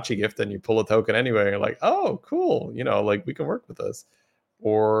playing Gotcha Gift and you pull a token anyway, and you're like, oh, cool, like we can work with this.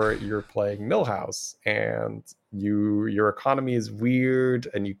 Or you're playing Millhouse and your economy is weird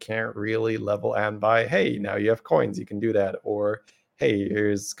and you can't really level and buy. Hey, now you have coins, you can do that. Or hey,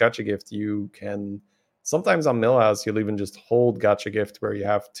 here's Gotcha Gift. You can sometimes on Millhouse you'll even just hold Gotcha Gift where you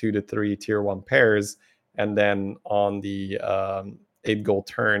have 2 to 3 tier 1 pairs, and then on the 8 gold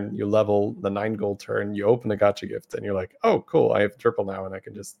turn, you level the 9 gold turn, you open a Gotcha Gift, and you're like, oh, cool, I have triple now, and I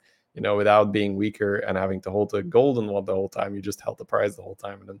can just, without being weaker and having to hold the golden one the whole time, you just held the prize the whole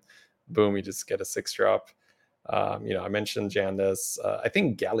time, and then boom, you just get a 6 drop. I mentioned Jandice. I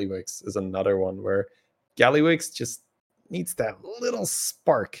think Gallywix is another one where Gallywix just needs that little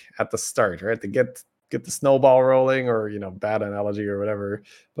spark at the start, right? To get the snowball rolling, or bad analogy or whatever.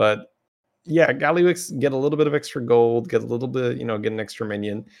 But yeah, Gallywix get a little bit of extra gold, get a little bit, get an extra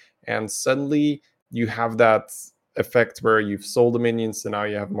minion, and suddenly you have that effect where you've sold a minion, so now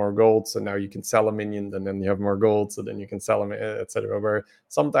you have more gold, so now you can sell a minion, and then you have more gold, so then you can sell them, etc. Where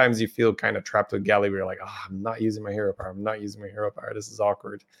sometimes you feel kind of trapped with Galley, where you're like, oh, I'm not using my hero power, I'm not using my hero power, this is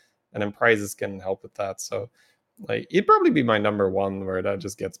awkward, and then prizes can help with that. So like it'd probably be my number one where that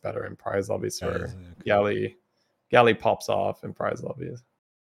just gets better in prize lobbies, where Galley pops off in prize lobbies.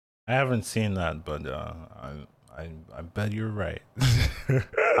 I haven't seen that, but I bet you're right.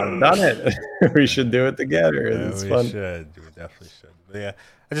 I've done it. We should do it together. Yeah, It's we fun. should. We definitely should. But yeah,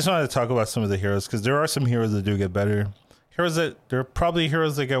 I just wanted to talk about some of the heroes because there are some heroes that do get better. There are probably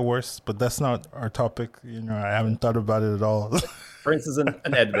heroes that get worse, but that's not our topic. I haven't thought about it at all. For instance,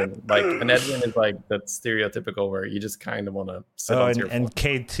 an Edwin. Like an Edwin is like that stereotypical where you just kind of want to sit Oh, onto your and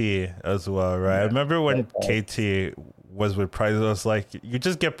phone. KT as well, right? I Yeah. remember when Okay. KT was with prizes. I was like, you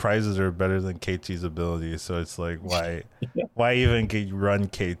just get prizes that are better than KT's abilities. So it's like, Yeah. why even run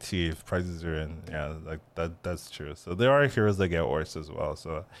KT if prizes are in? Yeah, like that's true. So there are heroes that get worse as well.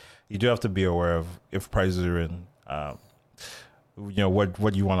 So you do have to be aware of if prizes are in.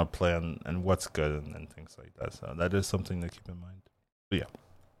 What you want to play and what's good and things like that. So that is something to keep in mind. But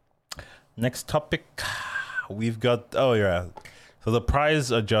yeah. Next topic, we've got so the prize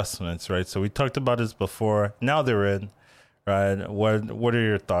adjustments, right? So we talked about this before. Now they're in, right? What are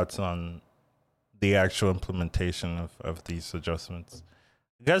your thoughts on the actual implementation of these adjustments?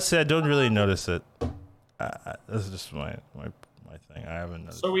 I gotta say, I don't really notice it. That's just my thing. I haven't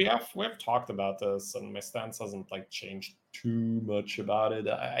noticed. So we've talked about this, and my stance hasn't like changed too much about it.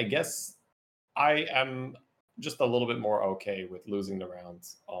 I guess I am just a little bit more okay with losing the round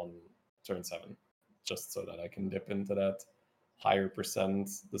on turn 7, just so that I can dip into that higher percent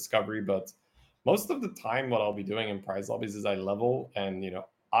discovery. But most of the time, what I'll be doing in prize lobbies is I level, and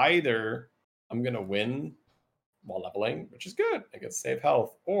either I'm gonna win while leveling, which is good. I get save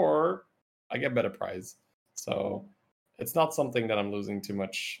health, or I get better prize. So it's not something that I'm losing too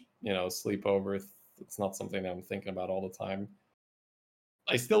much, sleep over. It's not something that I'm thinking about all the time.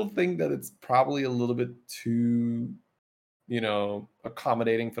 I still think that it's probably a little bit too,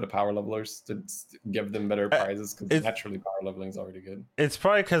 accommodating for the power levelers to give them better prizes, because naturally power leveling is already good. It's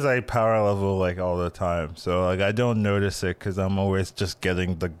probably because I power level like all the time, so like I don't notice it because I'm always just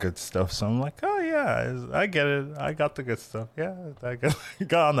getting the good stuff. So I'm like, oh yeah, I get it. I got the good stuff. Yeah,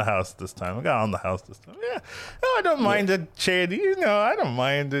 got on the house this time. I got on the house this time. Yeah, no, I don't mind it, shady. I don't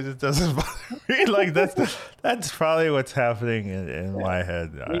mind it. It doesn't bother me. Like that's probably what's happening in my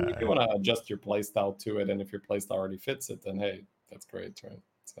head. I mean, if you want to adjust your playstyle to it, and if your playstyle already fits it, then hey, That's great, right?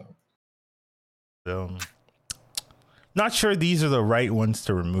 So not sure these are the right ones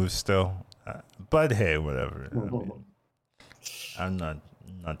to remove still, but hey, whatever. I mean, I'm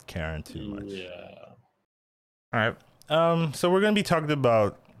not caring too much. Yeah. All right. So we're gonna be talking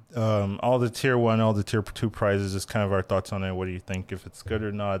about all the tier 1, all the tier 2 prizes, just kind of our thoughts on it. What do you think, if it's good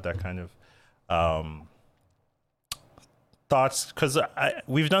or not, that kind of thoughts, because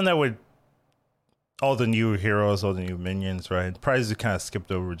we've done that with all the new heroes, all the new minions, right? Prizes kind of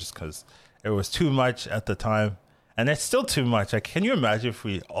skipped over just because it was too much at the time, and it's still too much. Like, can you imagine if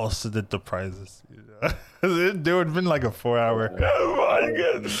we also did the prizes? It would have been like a 4-hour. Oh my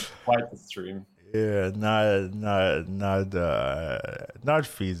god! Quite the stream. Yeah, not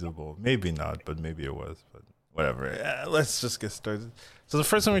feasible. Maybe not, but maybe it was. But whatever. Let's just get started. So the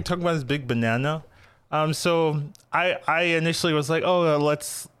first one we talk about is Big Banana. So I initially was like, oh,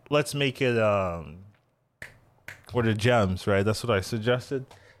 let's make it for the gems, right? That's what I suggested.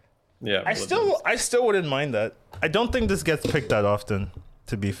 Yeah. I still wouldn't mind that. I don't think this gets picked that often,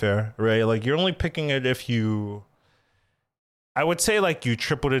 to be fair, right? Like, you're only picking it if you, I would say, like, you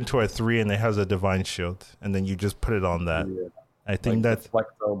tripled into a 3 and it has a divine shield, and then you just put it on that. Yeah. I think like that's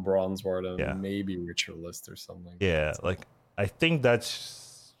Flecto, Bronze Ward, and Yeah. maybe Ritualist or something. yeah, like, I think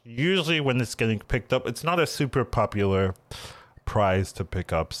that's usually when it's getting picked up. It's not a super popular prize to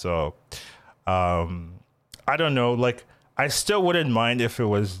pick up, so I don't know. Like, I still wouldn't mind if it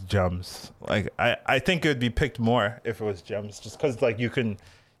was gems. Like, I think it would be picked more if it was gems, just because, like, you can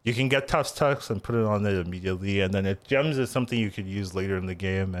get Tufts Tux and put it on it immediately, and then if gems is something you could use later in the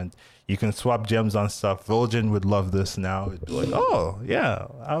game, and you can swap gems on stuff. Vol'jin would love this now. It'd be like, oh yeah,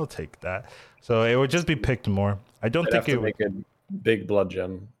 I'll take that. So it would just be picked more. I don't I'd think have to it would. make a big blood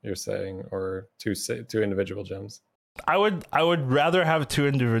gem, you're saying, or two individual gems. I would rather have 2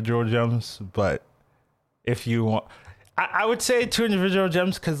 individual gems, but if you want, I would say 2 individual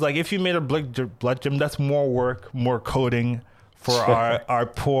gems, because, like, if you made a blood gem, that's more work, more coding for our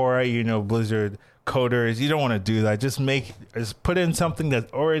poor, Blizzard coders. You don't want to do that. Just put in something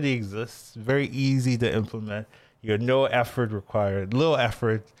that already exists, very easy to implement. You have no effort required, little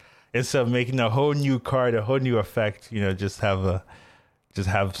effort, instead of making a whole new card, a whole new effect. Just have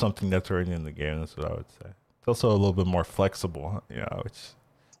something that's already in the game. That's what I would say. It's also a little bit more flexible, which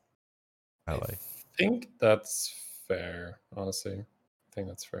I like. I think that's fair, honestly. I think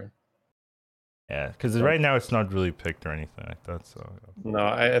that's fair. Yeah, because right now it's not really picked or anything like that. So no,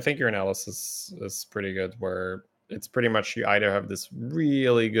 I think your analysis is pretty good, where it's pretty much you either have this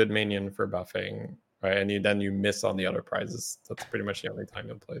really good minion for buffing, right, and then you miss on the other prizes. That's pretty much the only time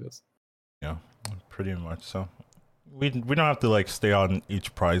you'll play this. Yeah, pretty much. So we don't have to, like, stay on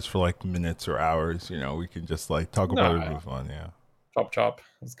each prize for, like, minutes or hours. We can just, like, talk about it and move on. Yeah. Chop.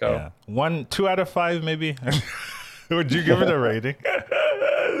 Let's go. Yeah. 2 out of 5, maybe. Would you give it a rating?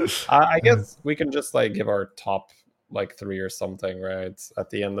 I guess we can just, like, give our top, like, 3 or something, right, at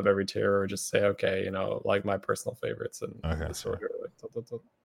the end of every tier, or just say, okay, like, my personal favorites and this order.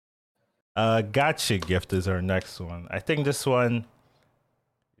 Gotcha Gift is our next one. I think this one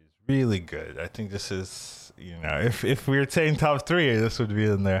is really good. I think this is, if we were saying top 3, this would be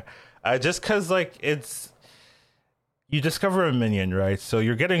in there. Just because, like, you discover a minion, right? So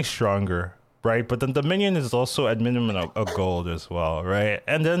you're getting stronger, right? But then the minion is also at minimum a gold as well, right?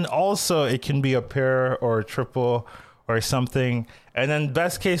 And then also it can be a pair or a triple or something. And then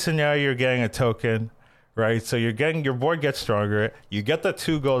best case scenario, you're getting a token, right? So your board gets stronger. You get the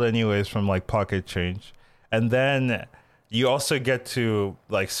 2 gold anyways from, like, pocket change. And then you also get to,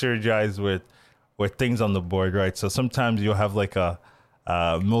 like, synergize with things on the board, right? So sometimes you'll have, like, a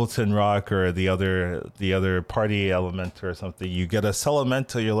Molten Rock or the other party element or something. You get a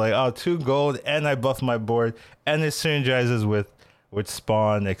Celemental, you're like, oh, 2 gold, and I buff my board, and it synergizes with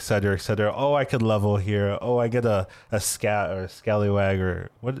Spawn, etc., etc. Oh, I could level here. Oh, I get a scat or a Scallywag, or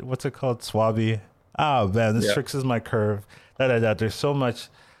what's it called? Swabby. Oh man, this fixes my curve. That. There's so much,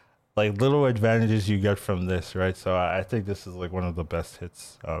 like, little advantages you get from this, right? So I think this is, like, one of the best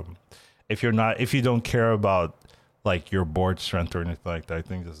hits. If you don't care about, like, your board strength or anything like that, I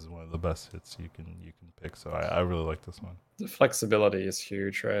think this is one of the best hits you can pick. So I really like this one. The flexibility is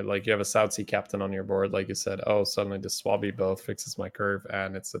huge, right? Like, you have a South Sea Captain on your board, like you said. Oh, suddenly the Swabby both fixes my curve,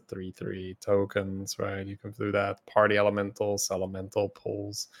 and it's a 3/3 tokens, right? You can do that. Party Elementals, Elemental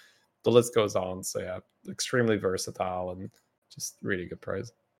pulls. The list goes on. So yeah, extremely versatile and just really good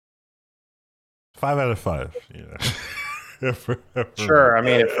prize. 5 out of 5. Sure, I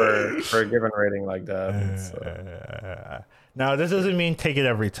mean, for a given rating like that. Now, this doesn't mean take it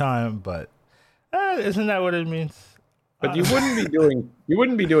every time, but isn't that what it means? But you wouldn't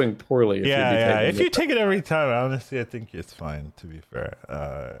be doing poorly if you'd be Yeah. taking If it. you take it every time, honestly, I think it's fine. To be fair,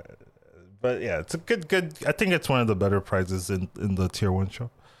 but yeah, it's a good. I think it's one of the better prizes in the tier 1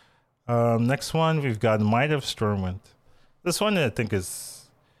 show. Next one we've got Might of Stormwind. This one I think is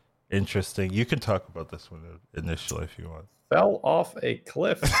interesting. You can talk about this one initially if you want. Fell off a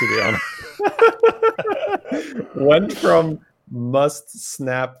cliff, to be honest. Went from must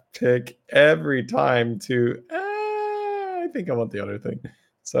snap pick every time to I think I want the other thing.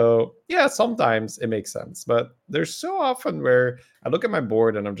 So yeah, sometimes it makes sense, but there's so often where I look at my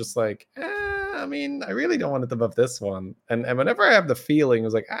board and I'm just like, I mean, I really don't want it above this one. And whenever I have the feeling,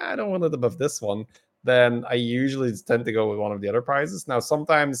 it's like, I don't want it above this one, then I usually tend to go with one of the other prizes. Now,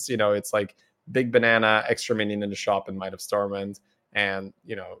 sometimes, it's like big banana, extra minion in the shop, and Might of Stormwind. And,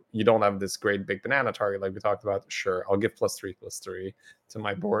 you don't have this great big banana target like we talked about. Sure, I'll give +3/+3 to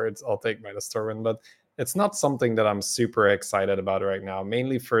my boards. I'll take Might of Stormwind, but it's not something that I'm super excited about right now,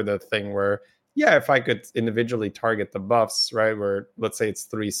 mainly for the thing where, yeah, if I could individually target the buffs, right, where let's say it's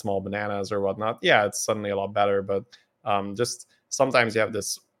 3 small bananas or whatnot, yeah, it's suddenly a lot better. But just sometimes you have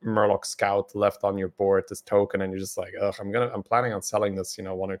this Murloc Scout left on your board, this token, and you're just like, ugh, I'm planning on selling this,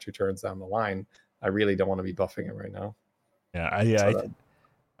 1 or 2 turns down the line. I really don't want to be buffing it right now. Yeah,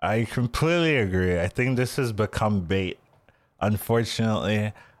 I completely agree. I think this has become bait,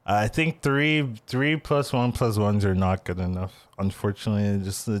 unfortunately. I think 3+1+1s are not good enough. Unfortunately,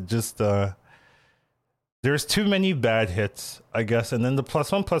 just there's too many bad hits, I guess, and then the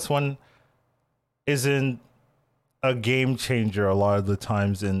 +1/+1 isn't a game changer a lot of the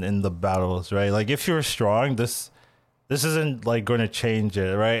times in the battles, right? Like if you're strong, this isn't like going to change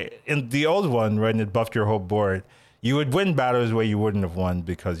it, right? In the old one, when it buffed your whole board, you would win battles where you wouldn't have won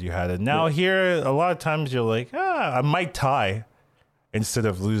because you had it. Now here, a lot of times you're like, I might tie instead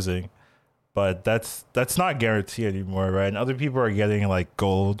of losing, but that's not guaranteed anymore, right? And other people are getting like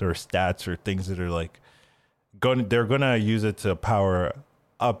gold or stats or things that are like they're gonna use it to power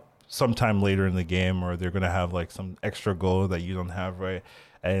up sometime later in the game, or they're gonna have like some extra gold that you don't have, right?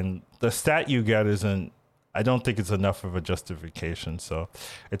 And the stat you get I don't think it's enough of a justification. So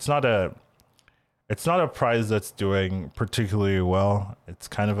it's not a prize that's doing particularly well. It's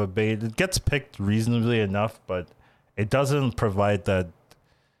kind of a bait. It gets picked reasonably enough, but it doesn't provide that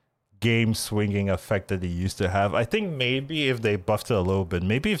game swinging effect that it used to have. I think maybe if they buffed it a little bit,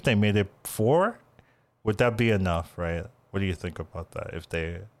 maybe if they made it 4, would that be enough, right? What do you think about that? If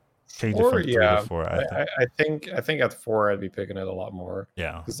they change it from 3 to 4, I think at 4 I'd be picking it a lot more.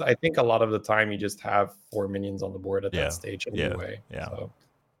 Yeah, because I think a lot of the time you just have 4 minions on the board at that stage anyway. Yeah. So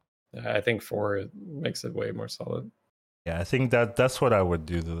I think 4 makes it way more solid. Yeah, I think that's what I would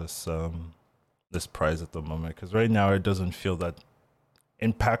do to this prize at the moment, because right now it doesn't feel that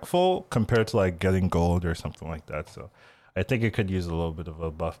impactful compared to like getting gold or something like that. So I think it could use a little bit of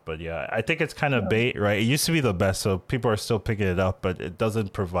a buff, but yeah, I think it's kind of bait, right? It used to be the best, so people are still picking it up, but it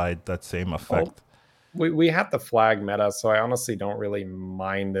doesn't provide that same effect. We had the flag meta, so I honestly don't really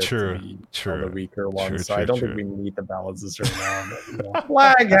mind it to be the weaker one. So I don't think we need the balances right now. But,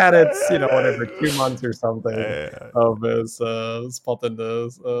 flag had its, whatever, 2 months or something of his spot in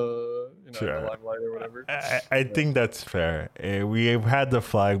the limelight or whatever. I think that's fair. We've had the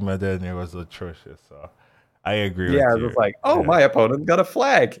flag meta and it was atrocious, so I agree with you. Yeah, it was like, my opponent got a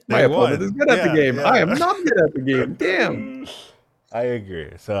flag. My opponent is good at the game. I am not good at the game. Damn. I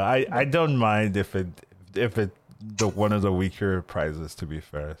agree. So I don't mind if it one of the weaker prizes, to be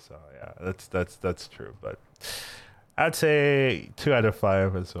fair. So yeah, that's true. But I'd say 2 out of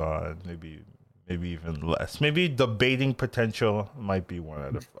 5 as well. Maybe even less. Maybe the baiting potential might be 1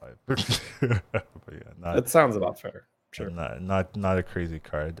 out of 5. But yeah, that sounds about fair. Sure. Not a crazy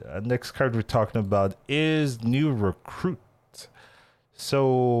card. Next card we're talking about is New Recruit.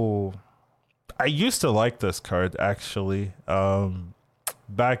 So I used to like this card actually.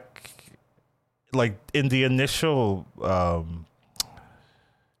 Back like in the initial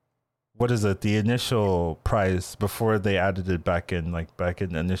the initial prize before they added it back in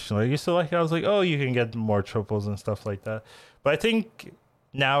initially. I used to like it. I was like, oh, you can get more triples and stuff like that. But I think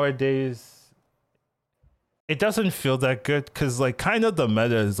nowadays it doesn't feel that good, because like kind of the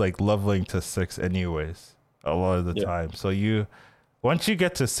meta is like leveling to 6 anyways a lot of the time. So once you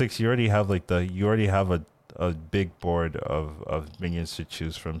get to 6, you already have a big board of minions to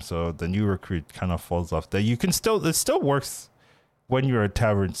choose from. So the New Recruit kind of falls off. That it still works when you're at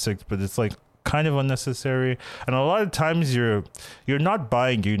Tavern 6, but it's like kind of unnecessary. And a lot of times you're not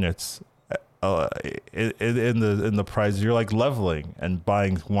buying units in the prize. You're like leveling and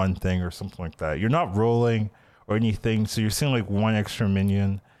buying one thing or something like that. You're not rolling or anything, so you're seeing like 1 extra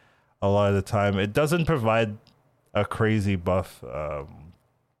minion a lot of the time. It doesn't provide a crazy buff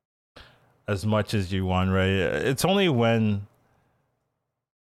as much as you want, right? It's only when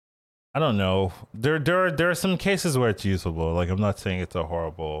I don't know. There are some cases where it's usable. Like I'm not saying it's a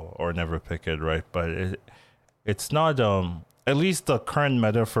horrible or never pick it, right? But it's not at least the current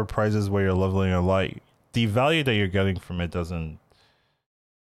meta for prizes where you're leveling a lot, the value that you're getting from it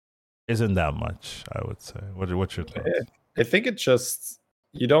isn't that much, I would say. What's your thoughts? I think it just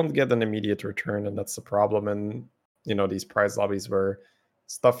you don't get an immediate return, and that's the problem. And these prize lobbies where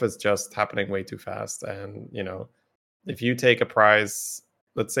stuff is just happening way too fast. And if you take a prize,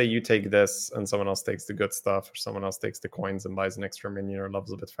 let's say you take this, and someone else takes the good stuff, or someone else takes the coins and buys an extra minion or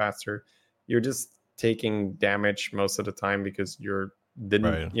levels a bit faster, you're just taking damage most of the time because you're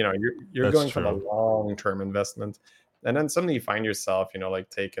Right. you're That's going for the true. long-term investment. And then suddenly you find yourself like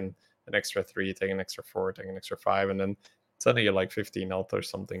taking an extra 3, taking an extra 4, taking an extra 5, and then suddenly you're like 15 health or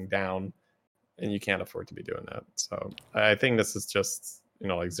something down, and you can't afford to be doing that. So I think this is just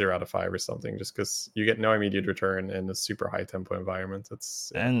like 0 out of 5 or something, just because you get no immediate return in a super high tempo environment.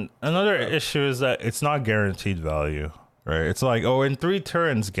 It's And another uh, issue is that it's not guaranteed value, right? It's like, oh, in 3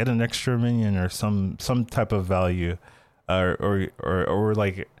 turns, get an extra minion or some type of value, or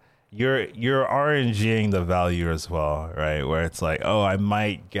like you're RNGing the value as well, right? Where it's like, oh, I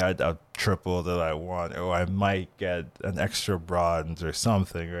might get a triple that I want, or I might get an extra bronze or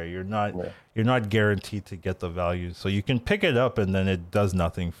something, right? yeah. You're not guaranteed to get the value, so you can pick it up and then it does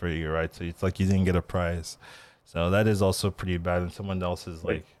nothing for you, right? So it's like you didn't get a prize. So that is also pretty bad. And someone else is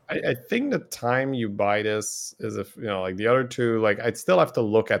like, I think the time you buy this is if like the other two, like I'd still have to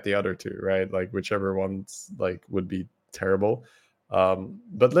look at the other two, right? Like whichever ones like would be terrible.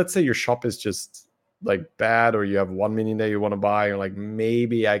 But let's say your shop is just like bad, or you have one minion that you want to buy, or like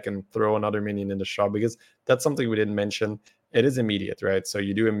maybe I can throw another minion in the shop, because that's something we didn't mention. It is immediate, right? So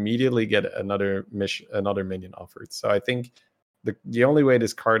you do immediately get another minion offered. So I think the only way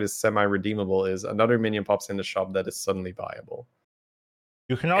this card is semi-redeemable is another minion pops in the shop that is suddenly buyable.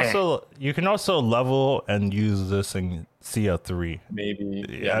 you can also level and use this in CL3. Maybe,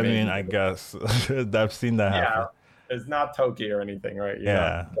 Yeah, yeah, I mean, maybe. I guess I've seen that Yeah, happen. it's not Toki or anything, right? You're not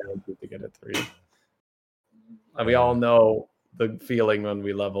Yeah. guaranteed to get a 3. And we all Yeah. know the feeling when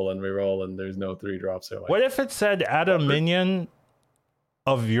we level and we roll and there's no 3 drops. So like, What if it said add a minion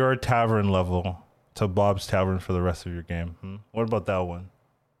of your tavern level to Bob's Tavern for the rest of your game? What about that one?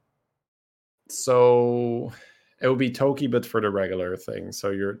 so it would be Toki, but for the regular thing.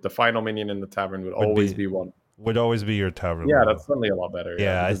 So the final minion in the tavern would always be one. Would always be your tavern Yeah, level. that's certainly a lot better. Yeah,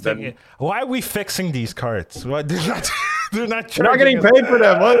 Yeah, I because think. then Why are we fixing these carts? What they're not. They're not you're not charging getting us. paid for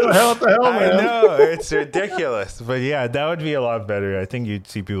them. What the hell, I man? know it's ridiculous, but yeah, that would be a lot better. I think you'd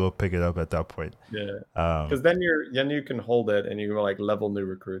see people pick it up at that point. Yeah, because then you can hold it and you like level new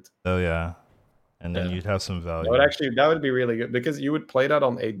recruit. Oh yeah, and then Yeah. you'd have some value. That would be really good, because you would play that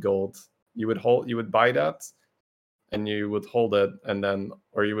on 8 gold. You would buy that and you would hold it, and then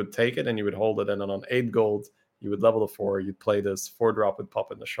or you would take it and you would hold it, and then on 8 gold you would level the 4, you'd play this 4-drop would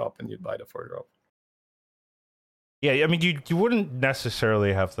pop in the shop and you'd buy the 4-drop. Yeah, I mean, you wouldn't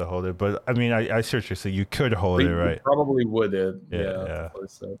necessarily have to hold it, but I mean, I see what you're saying. You could hold it, You right? probably would it. Yeah, Yeah. yeah,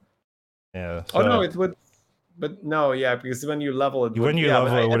 So. yeah. Oh no, So it would, but no, yeah, because when you level it, when you yeah,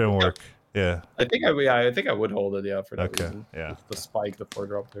 level, but it wouldn't work. Yeah. I think I would hold it, yeah, for that Okay. reason. Yeah. Just the spike, the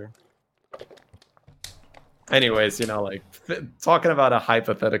 4-drop there. Anyways, like talking about a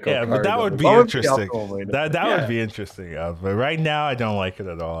hypothetical. Yeah, but card, that would be what the interesting. optimal way to- That yeah. would be interesting. But right now, I don't like it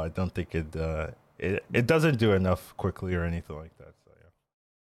at all. I don't think it doesn't do enough quickly or anything like that. So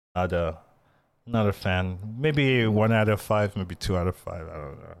yeah, not a fan. Maybe 1 out of 5, maybe 2 out of 5. I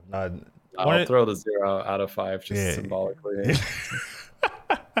don't know. I'll throw the 0 out of 5 just Yeah. symbolically.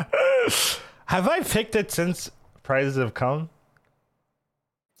 Have I picked it since prizes have come?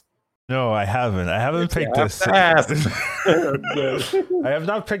 No, I haven't. I haven't picked this. I have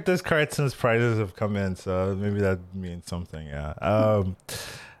not picked this card since prizes have come in, so maybe that means something. Yeah.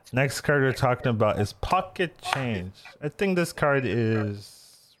 Next card we're talking about is Pocket Change. I think this card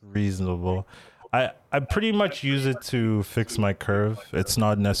is reasonable. I pretty much use it to fix my curve. It's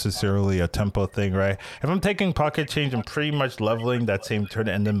not necessarily a tempo thing, right? If I'm taking Pocket Change, I'm pretty much leveling that same turn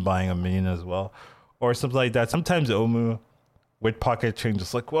and then buying a minion as well, or something like that. Sometimes Omu with Pocket Change,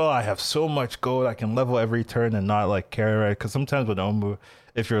 it's like, well, I have so much gold, I can level every turn and not like care, right? Because sometimes with Omu,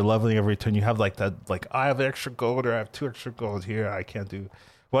 if you're leveling every turn, you have like that, like I have extra gold or I have 2 extra gold here, I can't do.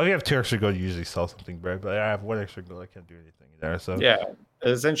 Well, if you have 2 extra gold, you usually sell something, right? But I have 1 extra gold, I can't do anything there. So yeah, it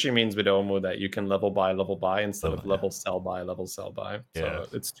essentially means with Omu that you can level buy instead of yeah. level sell buy. So Yeah.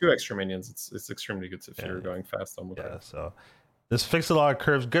 it's 2 extra minions. It's extremely good if you're going fast Omu. Yeah, so this fixed a lot of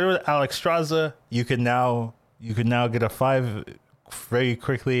curves. Good with Alexstrasza. You can now You can now get a 5 very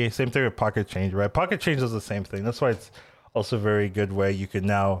quickly. Same thing with Pocket Change, right? Pocket Change does the same thing. That's why it's also very good way you can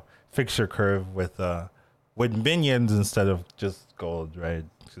now fix your curve with minions instead of just gold, right?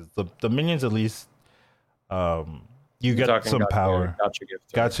 Because the minions at least you You're get some power. Gotcha gift.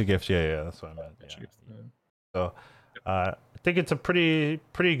 Right? Gotcha gift, yeah, that's what I meant. Gotcha Yeah. gift, yeah. So I think it's a pretty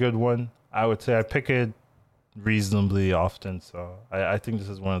good one. I would say I pick it reasonably often, so I think this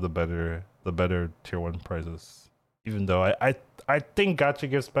is one of the better tier 1 prizes. Even though I think Gotcha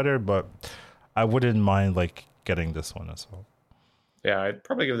Gift's better, but I wouldn't mind like getting this one as well. Yeah, I'd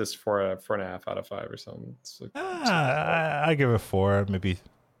probably give this 4.5 out of 5 or something. I give it 4, maybe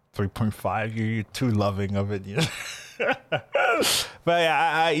 3.5. You're too loving of it, you know? But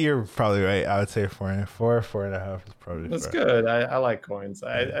yeah, you're probably right. I would say 4.5 is probably That's fair. good. I like coins.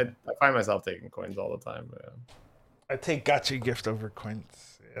 I find myself taking coins all the time. But, I take Gotcha Gift over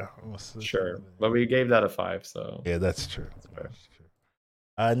coins. Yeah, sure. But we gave that a 5, so yeah, that's true. That's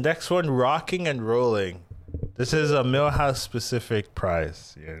true. Next one, Rocking and Rolling. This is a Millhouse specific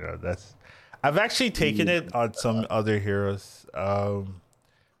prize. You know, I've actually taken it on some other heroes.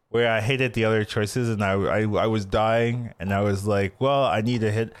 Where I hated the other choices and I was dying and I was like, well, I need to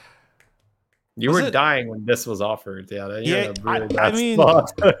hit. You were dying when this was offered. Yeah, I mean,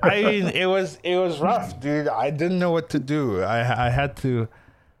 it was rough, dude. I didn't know what to do. I had to.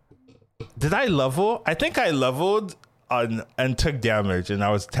 Did I level? I think I leveled and took damage, and I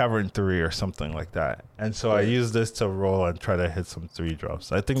was Tavern 3 or something like that. And so I used this to roll and try to hit some 3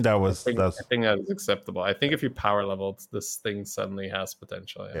 drops. I think that was. I think that is acceptable. I think if you power leveled, this thing suddenly has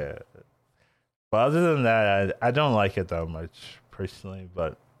potential. Yeah. But other than that, I don't like it that much personally.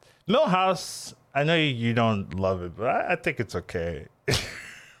 But Millhouse, I know you don't love it, but I think it's okay.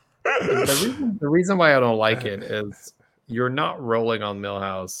 The reason why I don't like it is you're not rolling on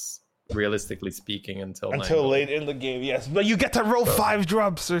Millhouse, realistically speaking, until late in the game. Yes, but you get to roll 5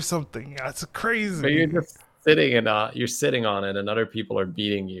 drops or something. That's crazy. But you're just sitting on it, and other people are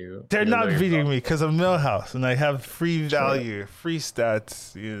beating you. They're not beating me because of Millhouse, and I have free value, free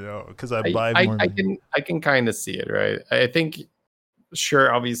stats. You know, because I buy more. I can kind of see it, right? I think.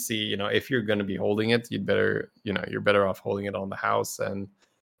 Sure, obviously, you know, if you're going to be holding it, you're better off holding it on the house, and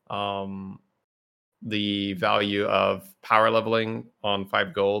the value of power leveling on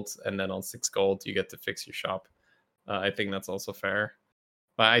 5 gold and then on 6 gold, you get to fix your shop. I think that's also fair.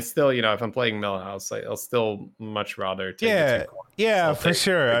 But I still, you know, if I'm playing Millhouse, I'll still much rather take the 2 coins. Yeah, for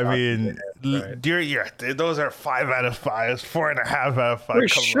sure. I mean, those are 5 out of 5, 4.5 out of 5. For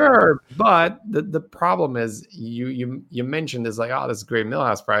sure, but the problem is you mentioned this like, oh, this is a great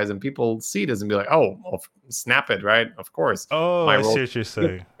Millhouse prize, and people see this and be like, oh, well, snap it, right? Of course. Oh, I see what you're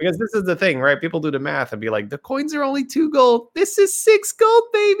saying. Because this is the thing, right? People do the math and be like, the coins are only 2 gold. This is 6 gold,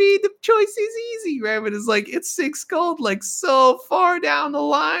 baby. The choice is easy, right? But it's like, it's 6 gold, like so far down the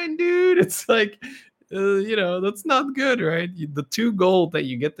line, dude. It's like, you know, that's not good, right? The 2 gold that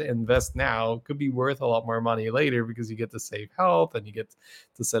you get to invest now could be worth a lot more money later because you get to save health and you get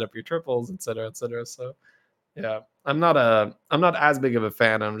to set up your triples, etc., etc. So, yeah, I'm not as big of a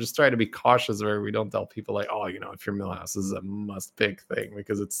fan. I'm just trying to be cautious where we don't tell people like, oh, you know, if your Millhouse is a must pick thing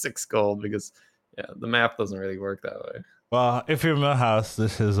because it's 6 gold, because the math doesn't really work that way. Well, if you're Millhouse,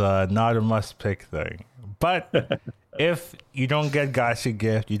 this is not a must pick thing. But if you don't get Gotcha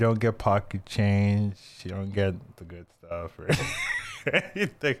Gift, you don't get Pocket Change, you don't get the good stuff, right? You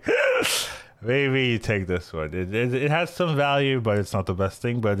think, maybe you take this one. It has some value, but it's not the best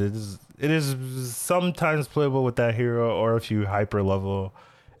thing. But it is sometimes playable with that hero, or if you hyper level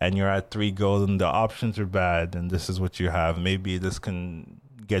and you're at 3 gold and the options are bad, and this is what you have. Maybe this can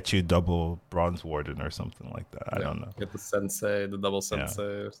get you double Bronze Warden or something like that. I don't know. Get the Sensei, the double Sensei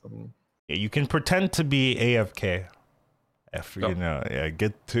or something. Yeah, you can pretend to be AFK. You know,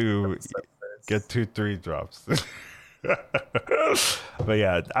 get 2 3 drops. But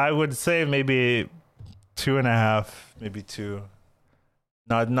yeah, I would say maybe 2.5, maybe 2.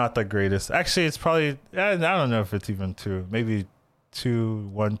 Not the greatest. Actually, it's probably, I don't know if it's even 2. Maybe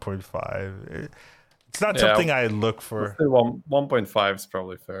 2, 1.5. It's not something I look for. 1.5 is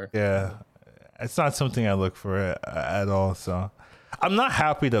probably fair. Yeah, it's not something I look for at all. So I'm not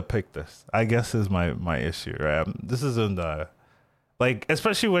happy to pick this, I guess, is my issue, right? This isn't like,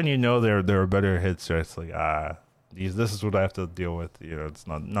 especially when you know there are better hits, right? It's like, this is what I have to deal with. You know, it's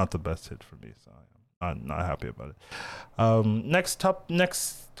not the best hit for me, so I'm not happy about it. Next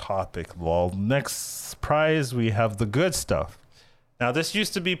topic, lol. Next prize, we have the good stuff. Now, this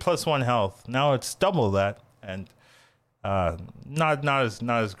used to be +1 health. Now it's double that, and not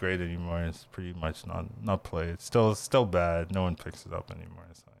as great anymore. It's pretty much not played. It's still bad. No one picks it up anymore.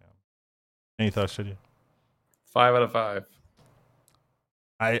 So, yeah. Any thoughts, Shady? 5 out of 5.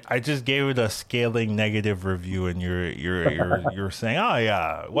 I just gave it a scaling negative review, and you're saying, oh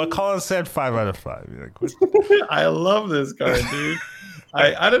yeah, what Colin said, 5 out of 5. You're like, what? I love this card, dude.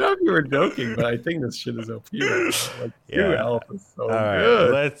 I don't know if you were joking, but I think this shit is OP right now. Like, 2 health is so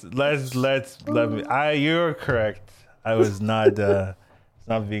good. Let me. You're correct. I was not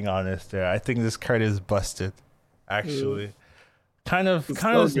being honest there. I think this card is busted, actually. Kind of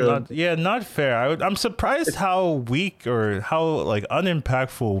not fair. I'm surprised how weak or how like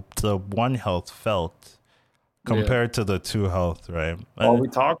unimpactful the 1 health felt compared to the 2 health, right? Well, we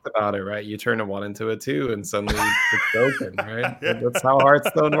talked about it, right? You turn a 1 into a 2 and suddenly it's broken, right? That's how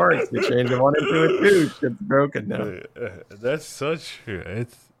Hearthstone works. You change a 1 into a 2, it's broken now. That's so true.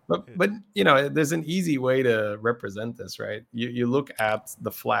 But you know, there's an easy way to represent this, right? You look at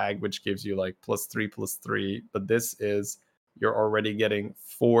the flag, which gives you like +3/+3, but this is you're already getting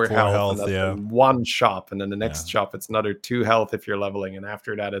 4 health, and that's in 1 shop, and then the next shop it's another 2 health if you're leveling, and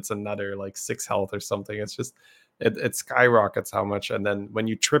after that it's another like 6 health or something. It's just it skyrockets how much, and then when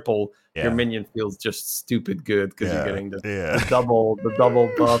you triple, your minion feels just stupid good because you're getting the double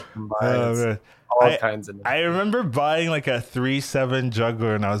buff combined. All kinds of. I remember buying like a 3/7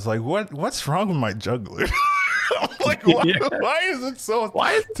 juggler, and I was like, what's wrong with my juggler? I'm like, why is it so?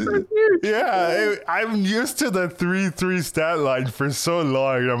 Why is it so huge? Yeah, I'm used to the 3/3 stat line for so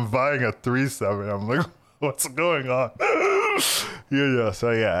long. And I'm buying a 3/7. I'm like, what's going on? So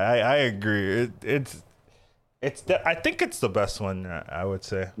I agree. I think it's the best one. I would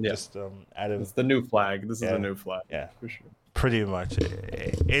say. Yeah. Just it's the new flag. This is a new flag. Yeah, for sure. Pretty much.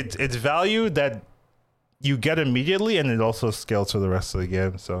 It's value that you get immediately, and it also scales for the rest of the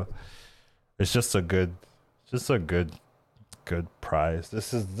game. So it's just a good prize.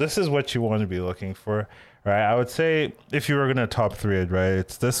 This is what you want to be looking for, right? I would say if you were gonna top 3 it, right,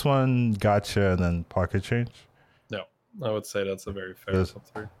 it's this one, Gotcha, and then Pocket Change. No, I would say that's a very fair top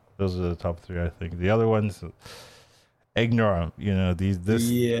 3. Those are the top 3, I think. The other ones, ignore them. You know, these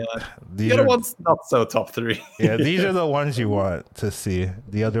the other ones not so top 3. Yeah, these are the ones you want to see.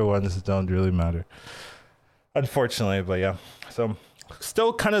 The other ones don't really matter, unfortunately. But yeah, so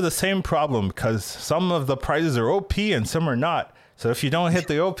still kind of the same problem because some of the prizes are OP and some are not. So if you don't hit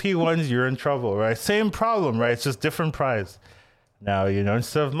the OP ones, you're in trouble, right? Same problem, right? It's just different prize. Now, you know,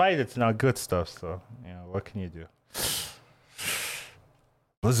 instead of might, it's not good stuff. So, you know, what can you do?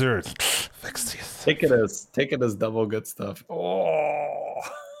 Blizzard, fix these. Take it as double good stuff. Oh,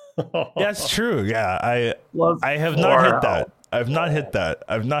 that's true. Yeah, I have not hit that. I've not hit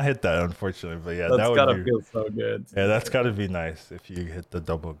that, unfortunately. But yeah, that's gotta feel so good. Yeah, that's gotta be nice if you hit the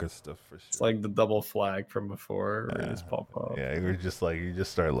double good stuff for sure. It's like the double flag from before. Where you just pop up. Yeah, you're just like you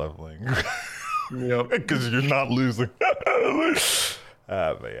just start leveling. Yep, because you're not losing. But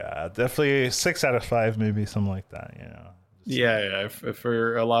yeah, definitely 6 out of 5, maybe something like that. You know. Yeah. If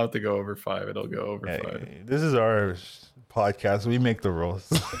we're allowed to go over 5, it'll go over 5. This is our podcast. We make the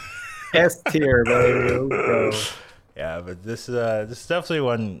rules. S tier, baby. Yeah, but this is definitely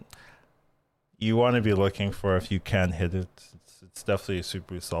one you want to be looking for if you can hit it. It's definitely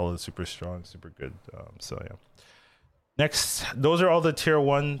super solid, super strong, super good. So yeah. Next, those are all the tier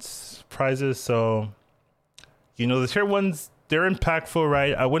 1s prizes. So, you know, the tier 1s, they're impactful,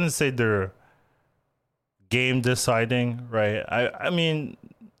 right? I wouldn't say they're game deciding, right? I mean,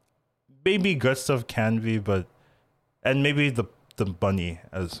 maybe good stuff can be, but and maybe the bunny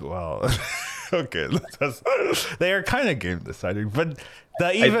as well. Okay, they are kind of game deciding, but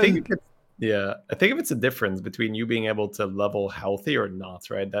I think if it's a difference between you being able to level healthy or not,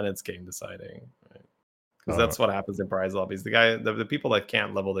 right? Then it's game deciding, right? Because that's what happens in prize lobbies. The people that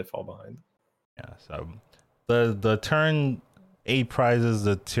can't level, they fall behind. Yeah. So the turn 8 prizes,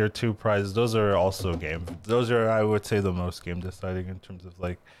 the tier 2 prizes, those are also game. Those are, I would say, the most game deciding in terms of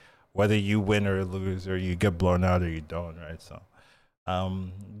like whether you win or lose, or you get blown out or you don't, right? So.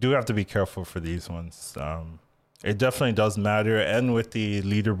 Do have to be careful for these ones. It definitely does matter, and with the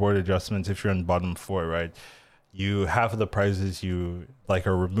leaderboard adjustments, if you're in bottom 4, right, you half of the prizes you like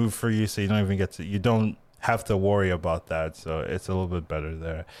are removed for you, so you don't have to worry about that. So it's a little bit better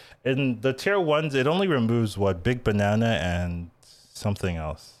there. In the tier 1s, it only removes Big Banana and something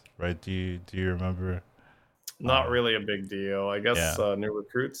else, right? Do you remember? Not really a big deal, I guess. New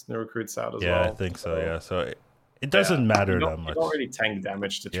recruits out as well. Yeah, I think so. Yeah, so. It doesn't matter that much. You don't really tank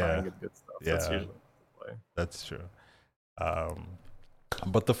damage to try and get good stuff. That's usually the play. That's true.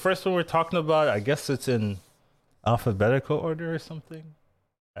 But the first one we're talking about, I guess it's in alphabetical order or something.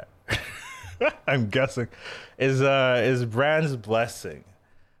 I'm guessing is Brand's Blessing.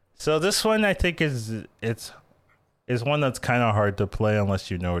 So this one I think is one that's kind of hard to play unless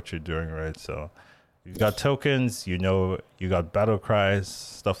you know what you're doing, right? So you got tokens, you know, you got battle cries,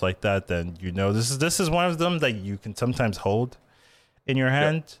 stuff like that. Then you know this is one of them that you can sometimes hold in your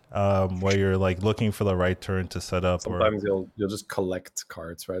Yep. hand, where you're like looking for the right turn to set up, or Sometimes you'll just collect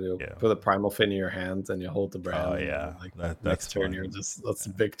cards, right? You'll yeah. put a primal fin in your hand and you hold the Oh brand, and yeah, then like that's next turn fun. you're just that's a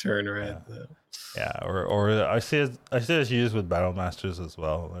big turn, right? Yeah. Yeah, or I see it used with battle masters as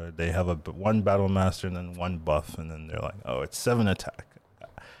well. Where they have one battle master and then one buff, and then they're like, oh, it's 7 attack.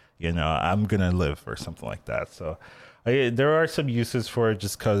 You know, I'm gonna live or something like that. So, there are some uses for it,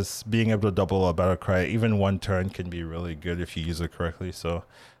 just because being able to double a battle cry, even one turn, can be really good if you use it correctly. So,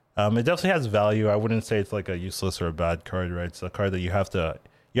 it definitely has value. I wouldn't say it's like a useless or a bad card, right? It's a card that you have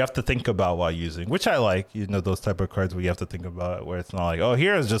to think about while using, which I like. You know, those type of cards where you have to think about it, where it's not like, oh,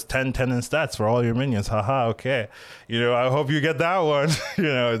 here is just 10 in stats for all your minions. Haha, okay. You know, I hope you get that one. You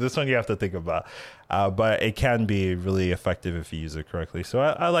know, this one you have to think about. But it can be really effective if you use it correctly. So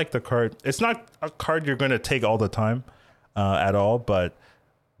I like the card. It's not a card you're going to take all the time at all, but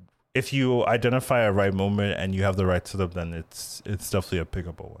if you identify a right moment and you have the right setup, then it's definitely a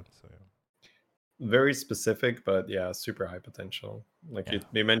pickable one. So Very specific, but yeah, super high potential. Like yeah.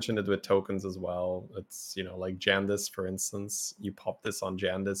 you mentioned it with tokens as well. It's, you know, like Jandis, for instance. You pop this on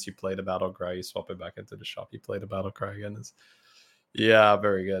Jandis, you play the battle cry, you swap it back into the shop, you play the battle cry again. Yeah,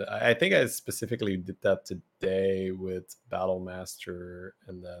 very good. I think I specifically did that today with Battle Master,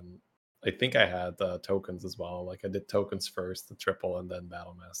 and then I think I had tokens as well. Like I did tokens first, the triple, and then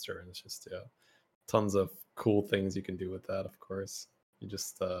Battle Master, and it's just yeah, tons of cool things you can do with that. Of course, you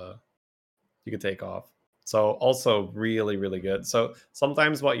just you could take off. So also really really good. So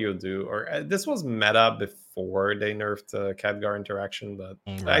sometimes what you'll do, or this was meta before they nerfed Khadgar interaction, but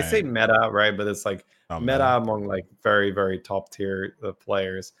I say Right. meta, right? But it's like Not meta meta. among like very very top tier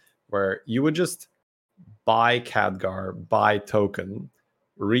players, where you would just buy Khadgar, buy token,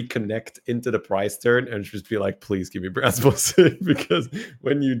 reconnect into the price turn, and just be like, please give me Brasmus. Because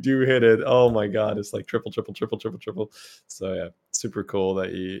when you do hit it, oh my god, it's like triple, triple, triple, triple, triple. So yeah, super cool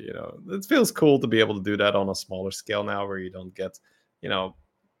that you know, it feels cool to be able to do that on a smaller scale now, where you don't get, you know,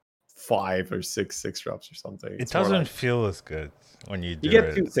 5 or 6 drops or something. It It's more doesn't like feel as good when you you do get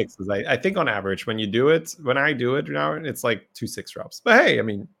it. 2 6s. I think on average, when you do it, when I do it now, it's like 2 6 drops. But hey, I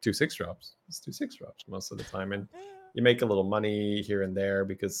mean, 2 6 drops. It's 2 6 drops most of the time, and you make a little money here and there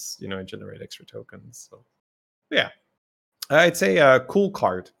because you know you generate extra tokens. So yeah, I'd say a cool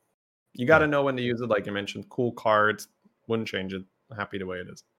card. You got Yeah. to know when to use it, like you mentioned. Cool card. Wouldn't change it. Happy the way it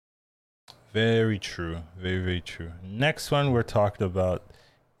is. Very true. Very, very true. Next one we're talking about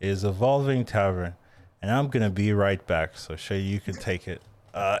is Evolving Tavern. And I'm going to be right back. So, Shay, you can take it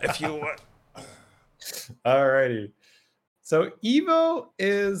if you want. Alrighty. So Evo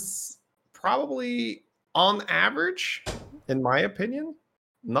is probably on average, in my opinion,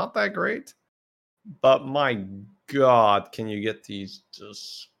 not that great. But my god, can you get these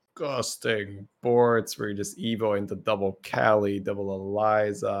disgusting boards where you just Evo into double Kali, double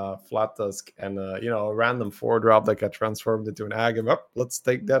Eliza, Flat Tusk, and you know, a random 4 drop that got transformed into an Agam. Oh, let's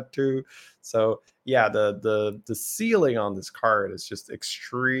take that too. So yeah, the ceiling on this card is just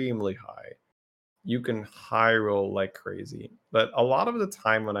extremely high. You can high roll like crazy. But a lot of the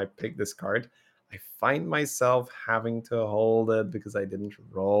time when I pick this card, I find myself having to hold it because I didn't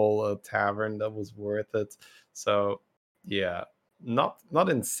roll a tavern that was worth it. So yeah, not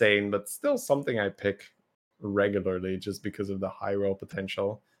insane, but still something I pick regularly just because of the high roll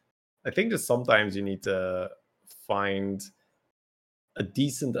potential. I think just sometimes you need to find a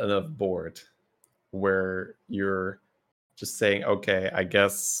decent enough board where you're just saying, okay, I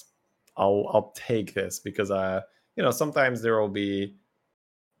guess I'll take this because you know, sometimes there will be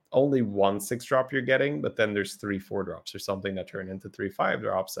only one 6 drop you're getting, but then there's 3 4 drops or something that turn into 3 5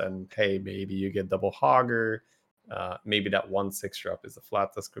 drops, and hey, maybe you get double hogger. Maybe that one 6 drop is a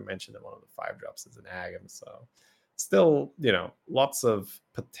flat tusk we mentioned, and one of the 5 drops is an agam. So still, you know, lots of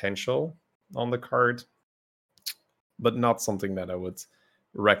potential on the card, but not something that I would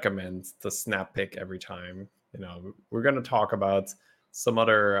recommend to snap pick every time. You know, we're going to talk about some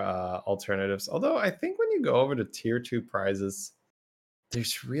other alternatives. Although I think when you go over to tier 2 prizes,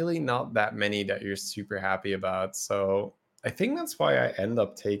 there's really not that many that you're super happy about. So I think that's why I end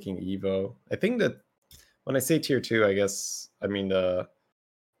up taking Evo. I think that when I say tier 2, I guess I mean the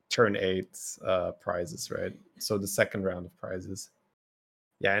turn 8 prizes, right? So the second round of prizes.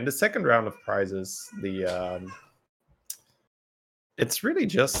 Yeah, in the second round of prizes, the it's really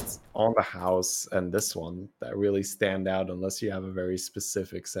just on the house and this one that really stand out unless you have a very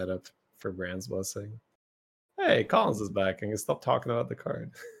specific setup for Brand's Blessing. Hey, Collins is back. I can stop talking about the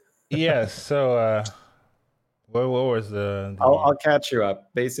card. Yeah. So, what was I'll, the. I'll catch you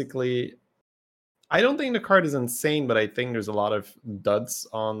up. Basically, I don't think the card is insane, but I think there's a lot of duds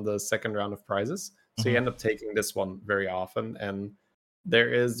on the second round of prizes. So you Mhm. end up taking this one very often, and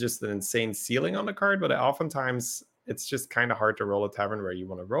there is just an insane ceiling on the card, but oftentimes it's just kind of hard to roll a tavern where you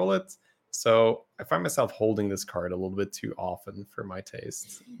want to roll it. So I find myself holding this card a little bit too often for my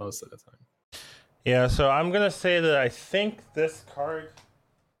tastes most of the time. Yeah, so I'm gonna say that I think this card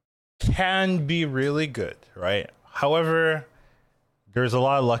can be really good, right? However, there's a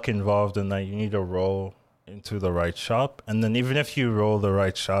lot of luck involved in that. You need to roll into the right shop, and then even if you roll the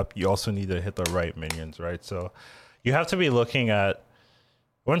right shop, you also need to hit the right minions, right? So you have to be looking at,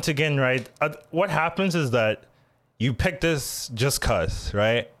 once again, right? What happens is that you pick this just cuz,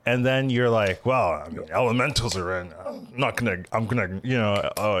 right? And then you're like, well, I mean, elementals are in. I'm gonna,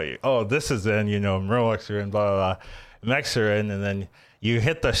 this is in, Murlocs are in, blah, blah, blah. Mechs are in, and then you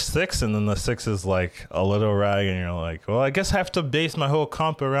hit the 6, and then the 6 is like a little rag, and you're like, well, I guess I have to base my whole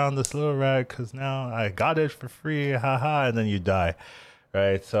comp around this little rag because now I got it for free, haha, and then you die,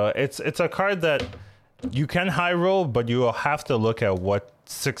 right? So it's a card that you can high roll, but you will have to look at what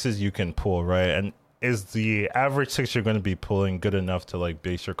 6s you can pull, right? And is the average 6 you're going to be pulling good enough to like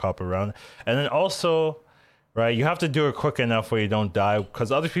base your comp around? And then also, right, you have to do it quick enough where you don't die,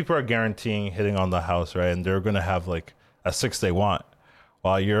 because other people are guaranteeing hitting on the house, right? And they're going to have like a 6 they want,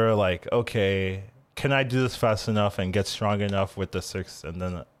 while you're like, okay, can I do this fast enough and get strong enough with the 6, and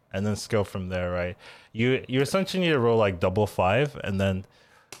then skill from there, right? You essentially need to roll like double 5 and then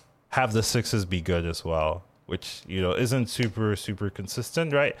have the 6s be good as well, which isn't super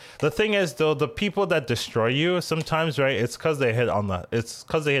consistent, right? The thing is, though, the people that destroy you sometimes, right, it's because they hit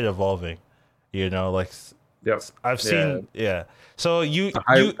evolving, like Yep. I've seen. Yeah. So the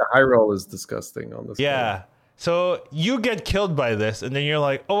high roll is disgusting on this yeah card. So you get killed by this, and then you're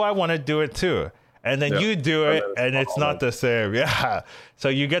like, oh, I want to do it too, and then you do it, and it's not the same. Yeah. So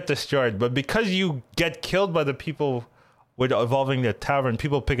you get destroyed, but because you get killed by the people with evolving their tavern,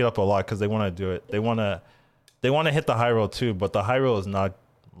 people pick it up a lot because they want to do it. They want to hit the high roll too, but the high roll is not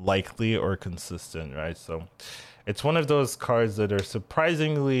likely or consistent, right? So it's one of those cards that are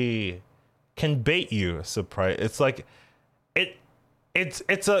surprisingly can bait you. It's like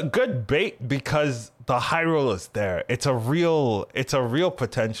it's a good bait because the high roll is there. It's a real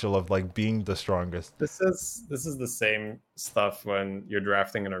potential of like being the strongest. This is the same stuff when you're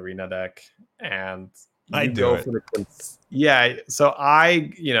drafting an arena deck and you go for the so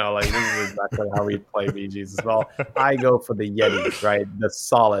I like this is exactly how we play VGs as well. I go for the Yeti, right? The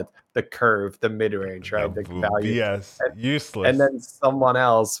solid, the curve, the mid-range, right? The value. Yes, useless. And then someone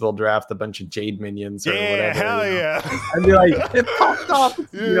else will draft a bunch of Jade minions or whatever. Hell yeah. And be like, it popped off.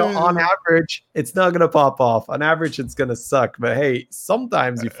 On average, it's not gonna pop off. On average, it's gonna suck. But hey,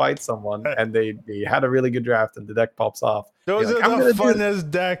 sometimes you fight someone and they had a really good draft and the deck pops off. Those like, are the funnest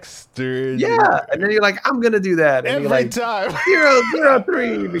decks, dude. Yeah, and then you're like, I'm gonna do that. And every time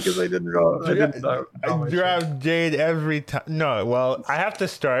 0-0-3 because I didn't roll. I draft Jade every time. No, well, I have to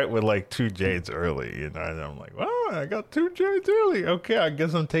start with like 2 Jades early, and I'm like, well, I got 2 Jades early. Okay, I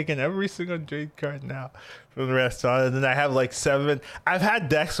guess I'm taking every single Jade card now from the rest on. And then I have like 7. I've had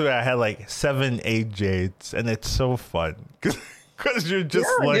decks where I had like 7, 8 Jades, and it's so fun because you're just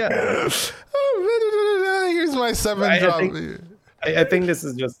oh, here's my 7 drop. I think this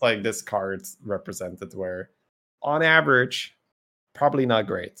is just like this card's represented where on average, probably not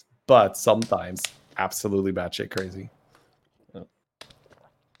great, but sometimes absolutely batshit crazy. Yeah.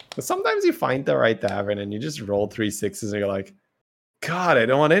 But sometimes you find the right tavern and you just roll 3 6s and you're like, God, I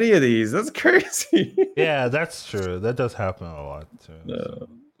don't want any of these. That's crazy. Yeah, that's true. That does happen a lot too. So.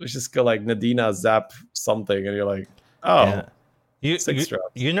 Let's just go like Nadina zap something and you're like, oh. Yeah.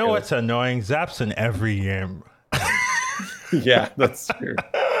 You know what's annoying? Zap's in every game. Yeah, that's true.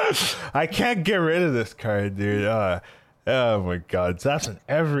 I can't get rid of this card, dude. Oh my god, Zap's in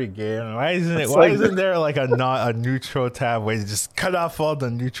every game. Why isn't there like a neutral tab where you just cut off all the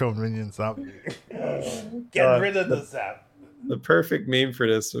neutral minions up? Get rid of the Zap. The perfect meme for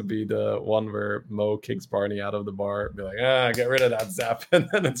this would be the one where Mo kicks Barney out of the bar, be like, get rid of that Zap, and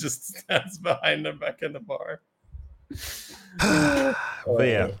then it just stands behind him back in the bar. But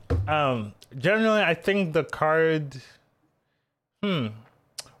yeah, generally I think the card do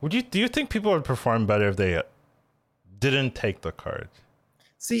you think people would perform better if they didn't take the card?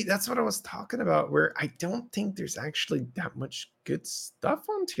 See, that's what I was talking about, where I don't think there's actually that much good stuff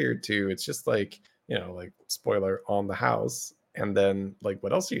on tier 2. It's just like, like spoiler on the house, and then like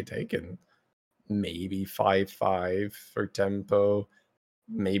what else are you taking? Maybe 5/5 for tempo,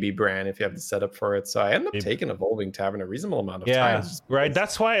 maybe Bran if you have the setup for it. So I end up taking Evolving Tavern a reasonable amount of times. Right.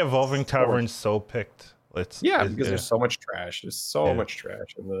 That's why Evolving Tavern's so picked Yeah, because there's so much trash. There's so much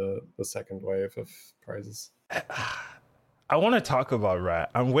trash in the second wave of prizes. I want to talk about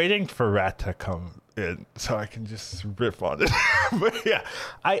Rat. I'm waiting for Rat to come in so I can just rip on it. But yeah,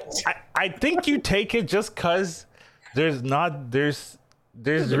 I think you take it just because there's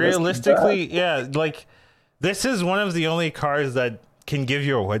realistically, yeah, like this is one of the only cards that can give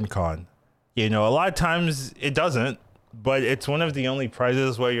you a win con. You know, a lot of times it doesn't, but it's one of the only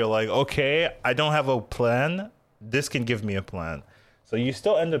prizes where you're like, okay, I don't have a plan. This can give me a plan. So you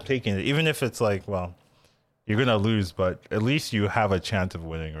still end up taking it, even if it's like, well, you're gonna lose, but at least you have a chance of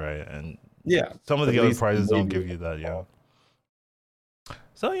winning, right? And yeah, some of the other prizes don't give you that, yeah.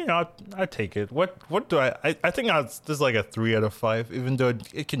 So you know, I take it. What do I think this is like a 3 out of 5, even though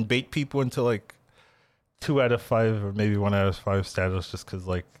it can bait people into like 2 out of 5 or maybe 1 out of 5 status, just because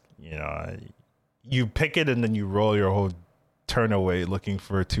like you know you pick it and then you roll your whole turn away looking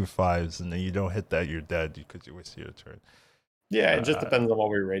for 2 5s, and then you don't hit that, you're dead because you wasted your turn. Yeah, it just depends on what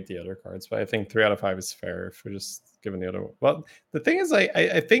we rate the other cards, but I think 3 out of 5 is fair if we're just giving the other one. Well, the thing is,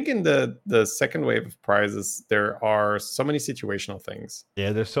 I think in the second wave of prizes, there are so many situational things.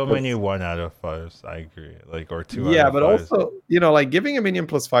 Yeah, there's so many 1 out of 5s. I agree, like or 2 yeah, out of 5s. but also, you know, like giving a minion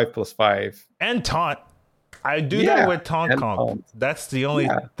 +5/+5 and taunt. I do that with taunt comp. Taunt. That's the only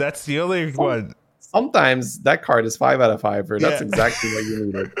one. Sometimes that card is 5 out of 5, or that's exactly what you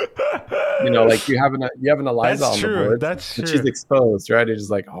needed. You know, like you have an Eliza on the board. That's true. And she's exposed, right? It's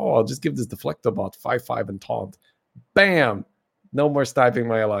just like, oh, I'll just give this Deflectobot 5/5 and taunt. Bam! No more sniping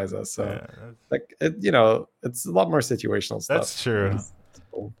my Eliza. So, you know, it's a lot more situational stuff. That's true.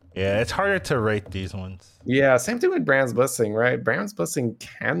 Cool. Yeah, it's harder to rate these ones. Yeah, same thing with Brand's Blessing, right? Brand's Blessing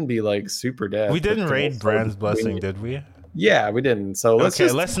can be like super dead. We didn't rate Brand's Blessing, did we? Yeah, we didn't. So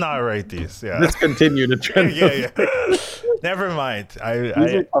let's not rate these. Yeah, let's continue the trend. yeah. Never mind. These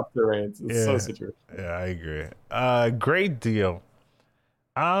are tough to rate. It's so situational. Yeah, I agree. Great deal.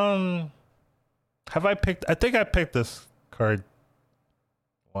 Have I picked? I think I picked this card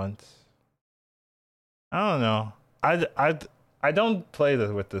once. I don't know. I don't play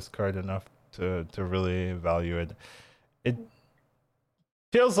with this card enough to really value it. It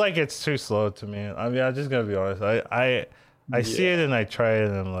feels like it's too slow to me. I mean, I'm just gonna be honest. I see it and I try it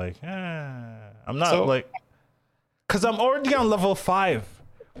and I'm like, I'm not because I'm already on level 5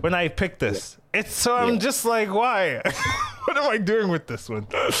 when I pick this. I'm just like, why? What am I doing with this one?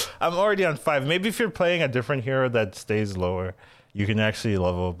 I'm already on 5. Maybe if you're playing a different hero that stays lower, you can actually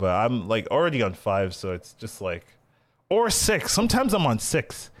level. But I'm like already on 5, so it's just like, or 6. Sometimes I'm on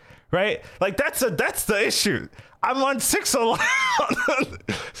 6, right? Like that's the issue. I'm on 6 a lot.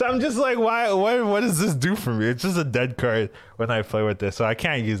 So I'm just like, why? What does this do for me? It's just a dead card when I play with this, so I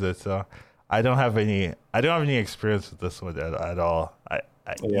can't use it. So I don't have any experience with this one at all. I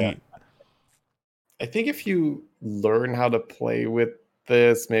think if you learn how to play with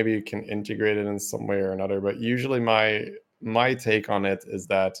this, maybe you can integrate it in some way or another. But usually my take on it is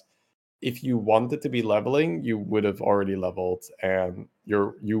that if you wanted to be leveling, you would have already leveled, and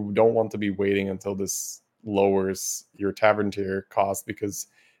you don't want to be waiting until this lowers your tavern tier cost, because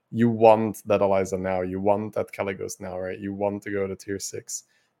you want that Eliza now, you want that Caligos now, right? You want to go to tier 6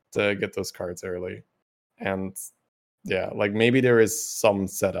 to get those cards early. And yeah, like maybe there is some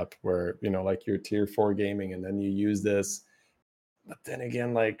setup where, you know, like you're tier 4 gaming and then you use this, but then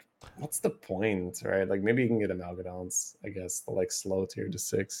again, like what's the point, right? Like maybe you can get Amalgadons, I guess, to like slow tier to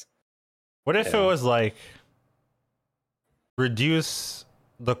 6. What if it was like reduce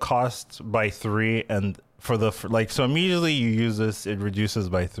the cost by 3, and so immediately you use this, it reduces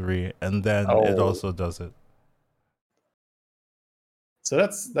by 3, and then it also does it. So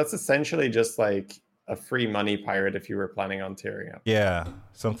that's essentially just like a free money pirate if you were planning on tearing up. Yeah,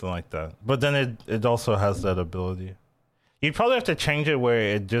 something like that. But then it also has that ability. You'd probably have to change it where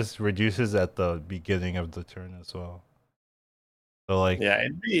it just reduces at the beginning of the turn as well. So like, yeah,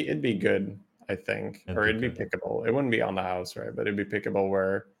 it'd be good, I think, or it'd be pickable. It wouldn't be on the house, right? But it'd be pickable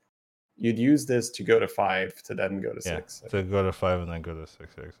where you'd use this to go to 5 to then go to 6. To go to 5 and then go to 6,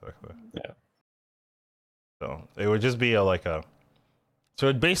 exactly. Yeah. So it would just be so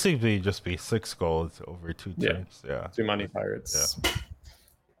it'd basically just be 6 gold over 2 turns. Yeah. 2 money pirates. Yeah.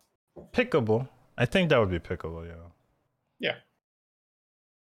 Pickable. I think that would be pickable, yeah. Yeah.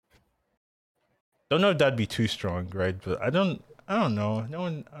 Don't know if that'd be too strong, right? But I don't know. No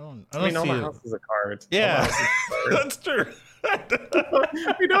one. I don't see it. House is a card. Yeah, that's true.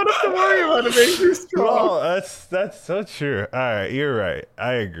 We don't have to worry about it being too strong. Well, that's so true. All right, you're right.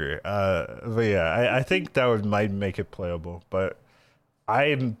 I agree. But yeah, I think that might make it playable. But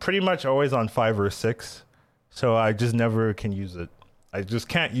I'm pretty much always on 5 or 6, so I just never can use it. I just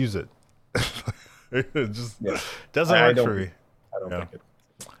can't use it. It just Yeah. doesn't I work don't for me. I don't Yeah. think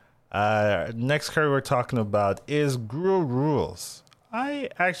it. Next card we're talking about is Gruul Rules. I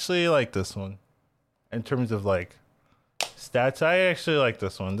actually like this one in terms of like stats. I actually like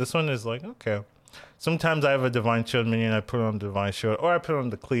this one. This one is like, okay. Sometimes I have a Divine Shield minion, I put on Divine Shield, or I put on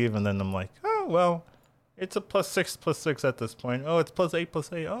the Cleave, and then I'm like, oh, well, it's a +6/+6 at this point. Oh, it's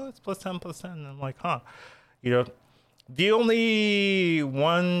 +8/8. Oh, it's +10/10. And I'm like, huh. You know, the only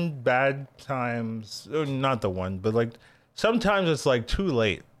one bad times, not the one, but like sometimes it's like too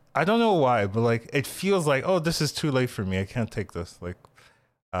late. I don't know why, but like it feels like, oh, this is too late for me. I can't take this. Like,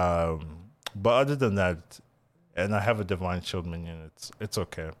 but other than that, and I have a Divine Shield minion, it's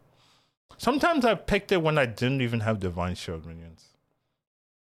okay. Sometimes I picked it when I didn't even have Divine Shield minions.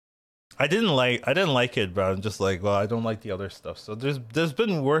 I didn't like it, but I'm just like, well, I don't like the other stuff. So there's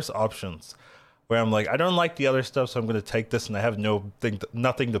been worse options where I'm like, I don't like the other stuff, so I'm gonna take this, and I have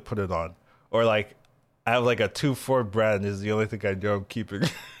nothing to put it on, or like I have like a 2/4 brand is the only thing I know I'm keeping.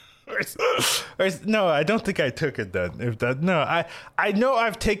 No, I don't think I took it then. If that no, I know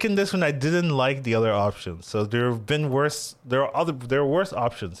I've taken this when I didn't like the other options. So there have been worse. There are worse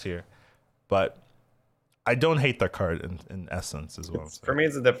options here, but I don't hate the card in essence as well. For me,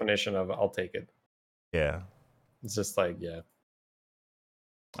 it's a definition of I'll take it. Yeah, It's just like, yeah.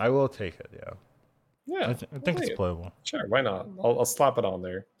 I will take it. Yeah, Yeah. I think it's playable. Sure, why not? I'll slap it on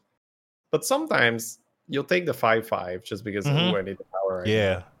there. But sometimes you'll take the 5/5 just because I need the power right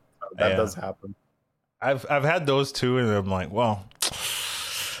Yeah. now. So that does happen. I've had those too, and I'm like, well,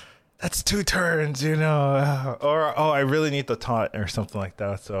 that's 2 turns, you know, or oh, I really need the taunt or something like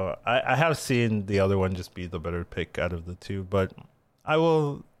that. So I have seen the other one just be the better pick out of the two, but I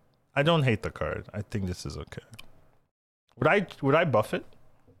don't hate the card. I think this is okay. Would I buff it?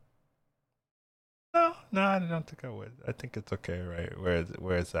 No, I don't think I would. I think it's okay, right?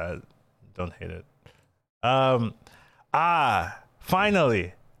 Where it's at. Don't hate it.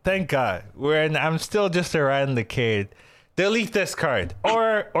 Finally, thank God. I'm still just around the cade. Delete this card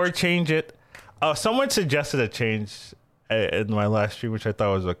or change it. Someone suggested a change in my last stream, which I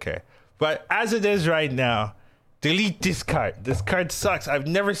thought was okay. But as it is right now, delete this card. This card sucks. I've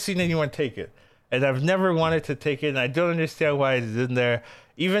never seen anyone take it, and I've never wanted to take it. And I don't understand why it's in there,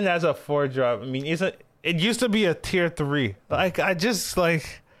 even as a 4-drop. I mean, it used to be a tier 3. Like I just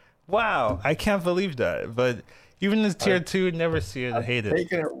like, wow, I can't believe that. But even as tier 2, never see it. I hate it. I've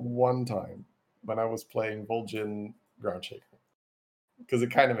taken it one time when I was playing Vol'jin Groundshaker, because it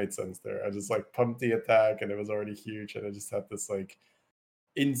kind of made sense there. I just like pumped the attack, and it was already huge, and I just had this like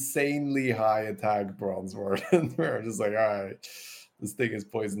insanely high attack Bronze Warden where I'm just like, all right, this thing is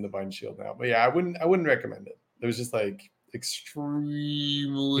Poison Divine Shield now. But yeah, I wouldn't recommend it. It was just like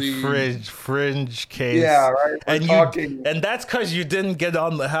extremely fringe case. Yeah, right. And that's because you didn't get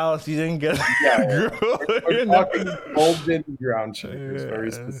on the house. You didn't get. We're talking Vol'jin Groundshakers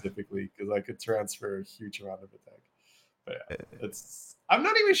very specifically, because I could transfer a huge amount of attack. But yeah, I'm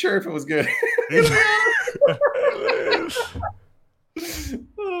not even sure if it was good. You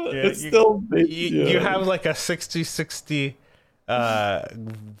have like a 60/60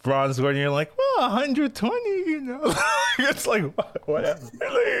 Bronze Warden, you're like, well, 120, you know. It's like, whatever.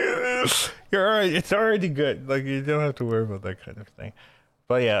 You're already, it's already good. Like, you don't have to worry about that kind of thing.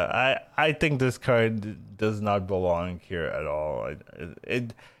 But yeah, I think this card does not belong here at all.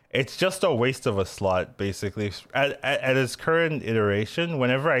 It's just a waste of a slot, basically. At its current iteration,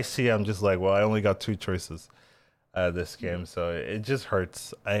 whenever I see it, I'm just like, well, I only got 2 choices this game, so it just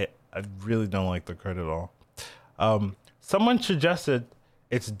hurts. I really don't like the card at all. Someone suggested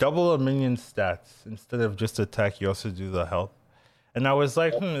it's double a minion stats instead of just attack. You also do the health, and I was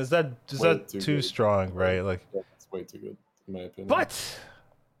like, is that too strong, right? Like, that's way too good in my opinion. But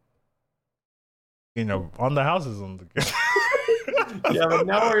you know, on the houses on the yeah, but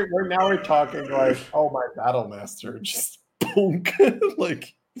now we're talking like, oh, my Battle Master just boom,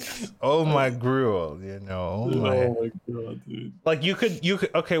 like. Oh my Gruul, you know. Oh my god, dude. Like you could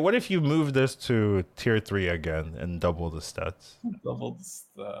okay, what if you move this to tier 3 again and double the stats? Double the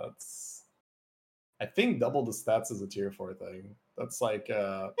stats. I think double the stats is a tier 4 thing. That's like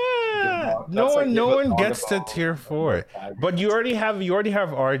no one gets to tier 4. But you already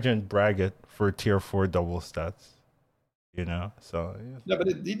have Argent Braggot for tier 4 double stats. You know, so yeah, but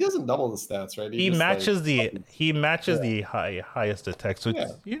he doesn't double the stats, right? He matches the highest attack, so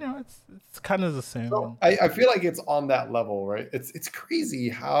it's, you know, it's kind of the same. So I feel like it's on that level, right? It's crazy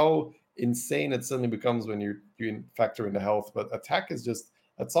how insane it suddenly becomes when you factor in the health, but attack is just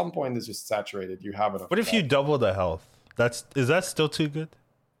at some point is just saturated. You have enough. What if you double the health? Is that still too good?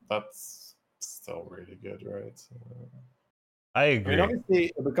 That's still really good, right? I I mean, agree. obviously,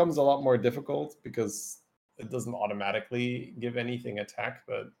 it becomes a lot more difficult because it doesn't automatically give anything attack,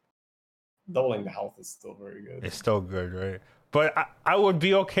 but doubling the health is still very good. It's still good, right? But I would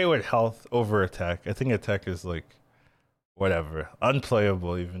be okay with health over attack. I think attack is like whatever,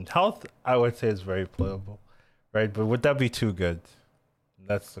 unplayable even. Health, I would say is very playable, right? But would that be too good?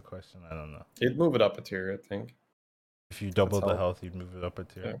 That's the question. I don't know. You'd move it up a tier, I think. If you That's double the health. health, you'd move it up a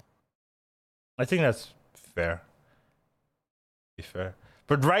tier. Yeah. I think that's fair. Be fair.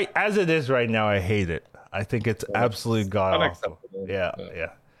 But right as it is right now, I hate it. I think it's Yeah, absolutely it's god awful. unacceptable. Yeah,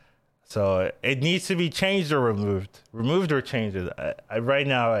 yeah. So it needs to be changed or removed. Removed or changed. Right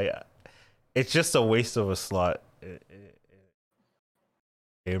now, it's just a waste of a slot.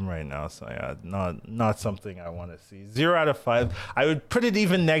 Game right now, so yeah, not something I want to see. 0 out of 5. I would put it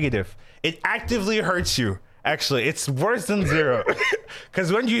even negative. It actively hurts you. Actually, it's worse than 0,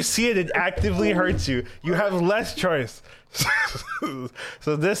 because when you see it, it actively hurts you. You have less choice.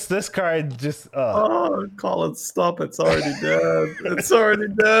 So this card just Oh, Colin, stop! It's already dead. It's already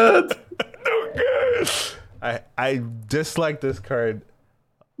dead. I dislike this card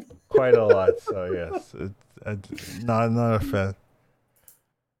quite a lot. So yes, not a fan.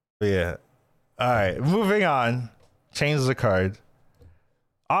 But yeah. All right, moving on. Change the card.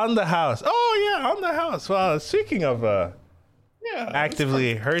 On the house. Oh yeah, on the house. Well, speaking of Yeah.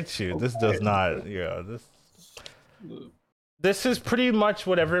 actively hurts you, this does not. This is pretty much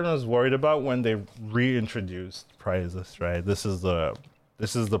what everyone was worried about when they reintroduced prizes, right? This is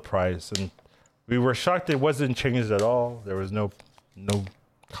the prize, and we were shocked it wasn't changed at all. There was no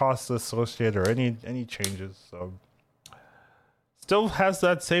costs associated or any changes. So still has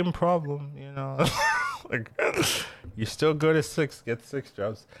that same problem, like you still go to 6, get 6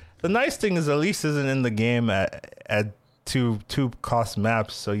 drops. The nice thing is Elise isn't in the game at two cost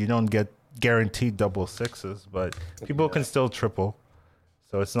maps, so you don't get guaranteed double 6s, but people can still triple.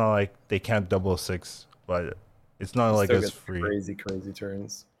 So it's not like they can't double 6, but it's not like it's free. Crazy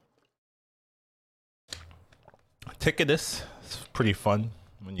turns. Ticketus, it's pretty fun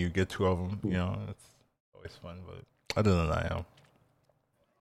when you get 2 of them. It's always fun. But other than that,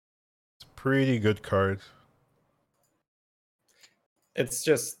 it's a pretty good card. It's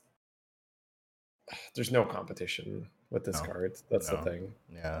just there's no competition with this card. That's the thing.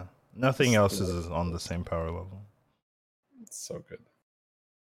 Yeah, nothing else is on the same power level. It's so good.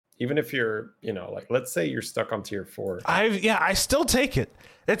 Even if you're, like let's say you're stuck on tier 4. I still take it.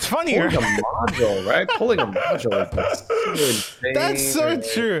 It's funny. Pulling a module, right? Pulling a module is like so insane. That's so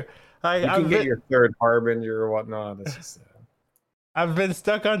true. You can get your 3rd Harbinger or whatnot. It's just I've been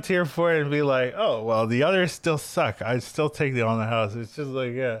stuck on tier 4 and be like, oh well, the others still suck. I still take the on the house. It's just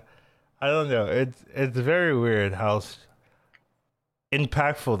like, yeah, I don't know. It's very weird how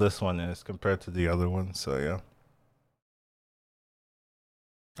impactful this one is compared to the other ones. So yeah,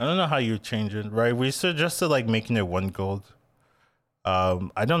 I don't know how you change it. Right, we suggested like making it 1 gold.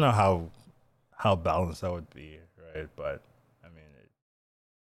 I don't know how balanced that would be, right? But I mean,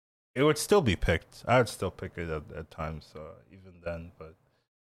 it would still be picked. I would still pick it at times. So even then, but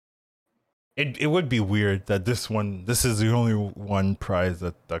it would be weird that this is the only one prize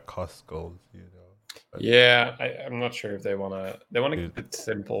that costs gold. But, yeah, I'm not sure if they want to keep it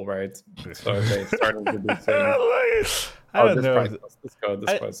simple, right? So if they started to do things, I don't know.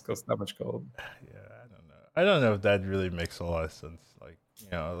 This price costs that much gold. Yeah, I don't know. I don't know if that really makes a lot of sense. Like,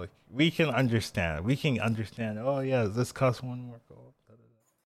 like we can understand. Oh yeah, this costs 1 more gold.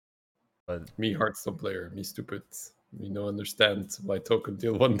 But me Hearthstone player, me stupid, me no understand why token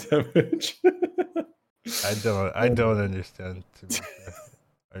deal 1 damage. I don't understand. To be fair.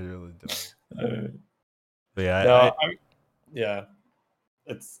 I really don't. But yeah,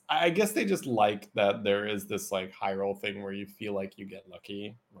 I guess they just like that there is this like high roll thing where you feel like you get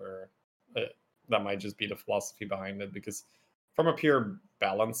lucky, where that might just be the philosophy behind it. Because from a pure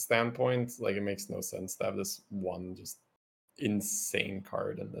balance standpoint, like it makes no sense to have this one just insane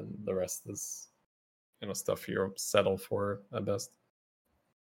card and then the rest is stuff you settle for at best.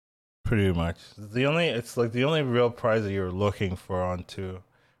 Pretty much. It's like the only real prize that you're looking for on 2,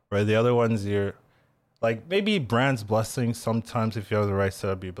 right? The other ones you're like maybe Brand's Blessing. Sometimes if you have the right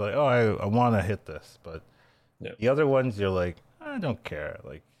setup, you'd be like, oh, I want to hit this, but the other ones you're like, I don't care.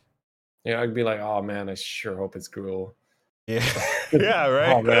 Like, yeah, I'd be like, oh man, I sure hope it's Gruul. Yeah, yeah,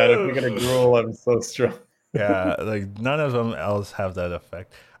 right. Oh man, if we get a Gruul, I'm so strong. Yeah, like none of them else have that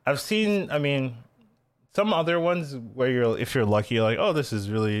effect. I've seen, I mean, some other ones where if you're lucky, you're like, oh, this is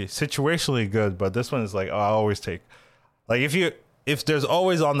really situationally good, but this one is like, oh, I always take. Like if there's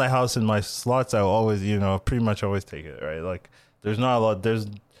always on the house in my slots, I'll always, pretty much always take it, right? Like there's not a lot. There's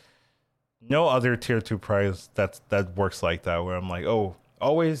no other tier 2 prize that works like that, where I'm like, oh,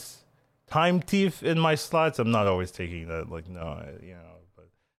 always time thief in my slots. I'm not always taking that. Like, no, but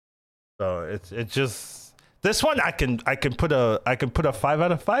so it's just this one I can put a 5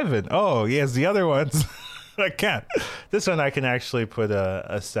 out of 5 in. Oh yes, the other ones I can't. This one I can actually put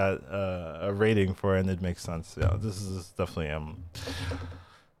a rating for, and it makes sense. Yeah, this is definitely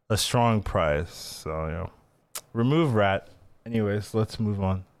a strong prize. So remove rat. Anyways, let's move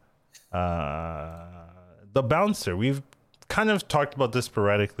on. The bouncer. We've kind of talked about this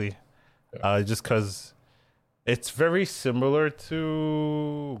sporadically, just because it's very similar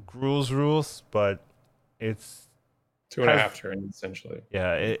to Gruul's rules, but it's 2.5 turns essentially.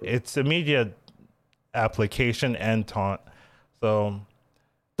 Yeah, it's immediate application and taunt. So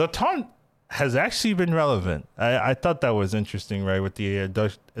the taunt has actually been relevant. I thought that was interesting, right? With the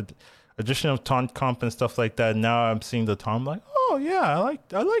addition of taunt comp and stuff like that. Now I'm seeing the taunt, like, oh yeah, I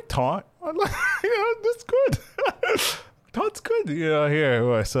like taunt. I like, that's good. Taunt's good,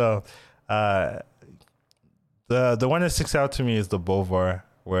 here. So, the one that sticks out to me is the Bolvar,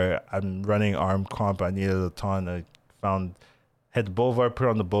 where I'm running arm comp. I needed a taunt. I had the Bolvar, put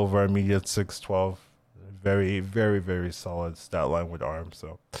on the Bolvar, immediate 6/12. Very, very, very solid stat line with arm.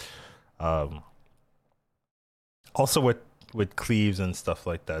 So, also with cleaves and stuff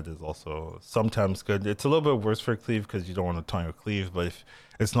like that is also sometimes good. It's a little bit worse for cleave because you don't want to taunt your cleave, but if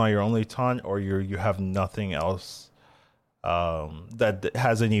it's not your only taunt, or you have nothing else that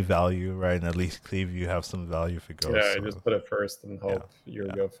has any value, right? And at least cleave, you have some value if it goes. Yeah, so, just put it first and hope you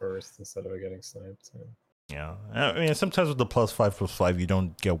go first instead of getting sniped. Yeah, I mean, sometimes with the +5/+5, you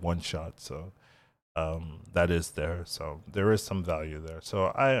don't get one shot, so that is there. So there is some value there.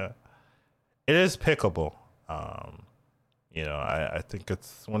 So it is pickable. I think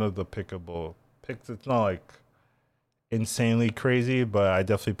it's one of the pickable picks. It's not like insanely crazy, but I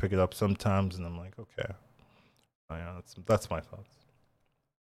definitely pick it up sometimes, and I'm like, okay. That's my thoughts.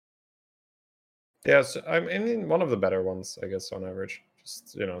 Yeah, so, I mean, one of the better ones, I guess, on average.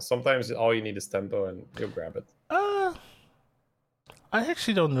 Just, sometimes all you need is tempo, and you'll grab it. I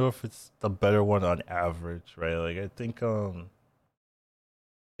actually don't know if it's the better one on average, right? Like, I think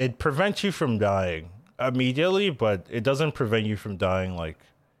it prevents you from dying immediately, but it doesn't prevent you from dying like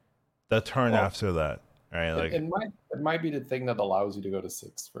the turn after that, right? Like, it might be the thing that allows you to go to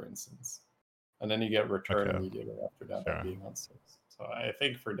 6, for instance, and then you get return immediately after that by being on 6. So I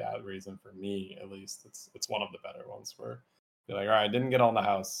think for that reason, for me at least, it's one of the better ones where you're like, all right, I didn't get on the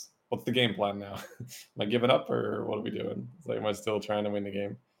house. What's the game plan now? Am I giving up, or what are we doing? It's like, am I still trying to win the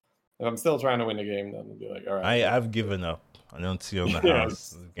game? If I'm still trying to win the game, then I'll be like, all right. I've given up. I don't see on the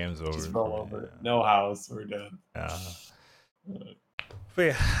house. The game's over. Just roll over. Yeah. No house. We're dead. Yeah. But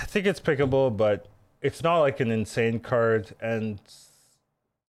yeah, I think it's pickable, but it's not like an insane card, and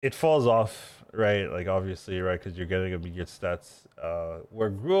it falls off, right? Like, obviously, right? Because you're getting immediate stats.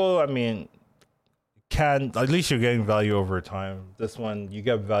 Where Gruul, I mean, at least you're getting value over time. This one, you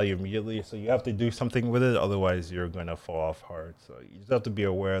get value immediately, so you have to do something with it. Otherwise, you're going to fall off hard. So you just have to be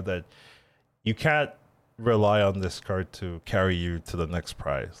aware that you can't rely on this card to carry you to the next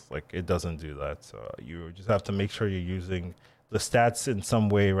prize. Like, it doesn't do that. So you just have to make sure you're using the stats in some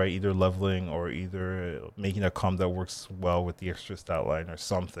way, right? Either leveling or either making a comp that works well with the extra stat line or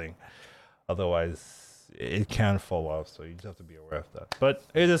something. Otherwise, it can fall off. So you just have to be aware of that. But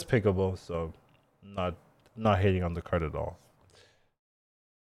it is pickable, so not hating on the card at all.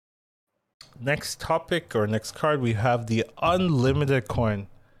 Next topic or next card, we have the unlimited coin.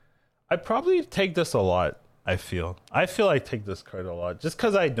 I probably take this a lot. I feel I take this card a lot just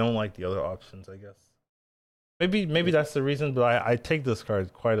because I don't like the other options, I guess. Maybe that's the reason, but I take this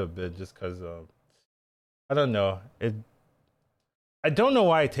card quite a bit just because I don't know it. I don't know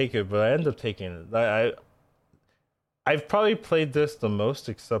why I take it, but I end up taking it. I've probably played this the most,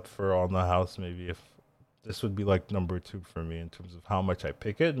 except for On the House. Maybe if this would be like number 2 for me in terms of how much I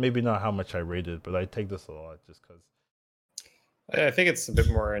pick it. Maybe not how much I rate it, but I take this a lot just because. I think it's a bit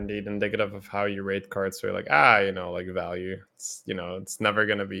more indeed indicative of how you rate cards. So you're like, like value. It's never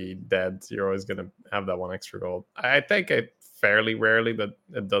gonna be dead. You're always gonna have that one extra gold. I think it fairly rarely, but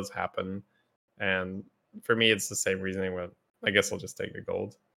it does happen. And for me, it's the same reasoning. But I guess I'll just take the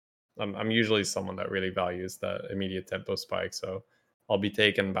gold. I'm usually someone that really values that immediate tempo spike. So I'll be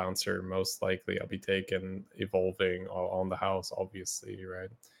taking bouncer most likely. I'll be taking evolving On the House, obviously, right?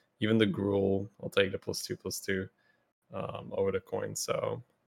 Even the Gruul, I'll take the +2/+2. Over the coin. So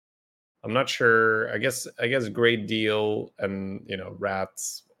I'm not sure. I guess Great Deal and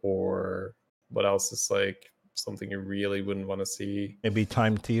Rats, or what else is like something you really wouldn't want to see. Maybe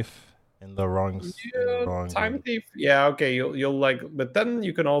Time Thief. in the wrong in the Yeah, wrong Time game. Thief. Yeah, okay. You'll like, but then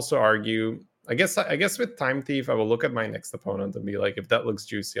you can also argue. I guess with Time Thief, I will look at my next opponent and be like, if that looks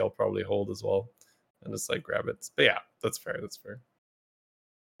juicy, I'll probably hold as well, and just like grab it. But yeah, that's fair. That's fair.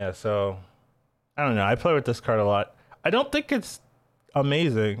 Yeah, so I don't know. I play with this card a lot. I don't think it's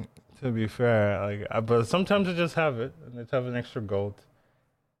amazing, to be fair. But sometimes I just have it, and it's have an extra gold,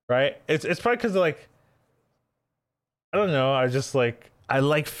 right? It's probably because like I don't know. I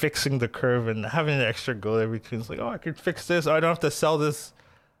like fixing the curve and having an extra gold every turn. It's like, oh, I could fix this. I don't have to sell this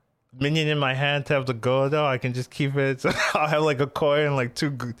minion in my hand to have the gold. Oh, I can just keep it. So I'll have like a coin and like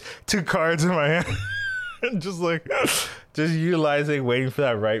two cards in my hand. And just utilizing, waiting for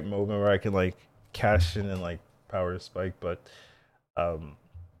that right moment where I can like cash in and like power spike. But um,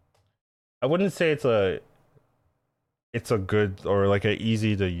 I wouldn't say it's a good or like a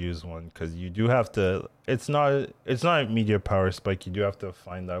easy to use one because you do have to. It's not immediate power spike. You do have to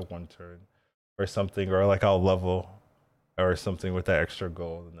find that one turn or something, or like I'll level or something with that extra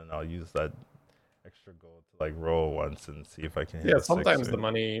gold, and then I'll use that extra gold to like roll once and see if I can hit Yeah, a six. sometimes the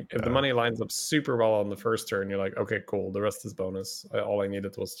money, if the money lines up super well on the first turn, you're like, okay, cool. The rest is bonus. All I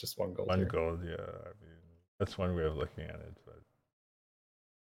needed was just one gold One here. gold, yeah. I mean, that's one way of looking at it. But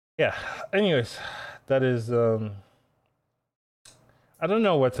yeah. Anyways, that is I don't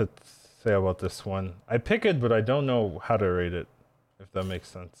know what to say about this one. I pick it, but I don't know how to rate it. If that makes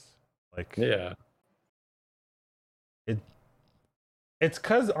sense. Like Yeah. it's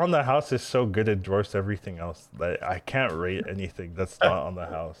because on the house is so good it dwarfs everything else that I can't rate anything that's not on the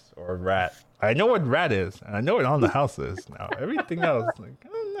house or rat. I know what rat is, and I know what on the house is now. Everything else, like I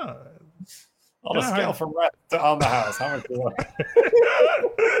don't know. On a scale from rat to on the house, how much you want?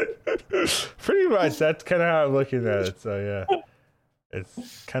 Pretty much, that's kind of how I'm looking at it. So yeah,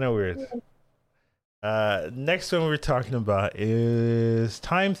 it's kind of weird. Next one we're talking about is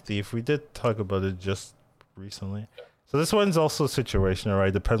Time Thief. We did talk about it just recently. So this one's also situational,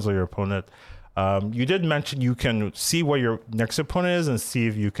 right? Depends on your opponent. You did mention you can see what your next opponent is and see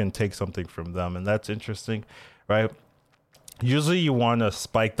if you can take something from them, and that's interesting, right? Usually you want to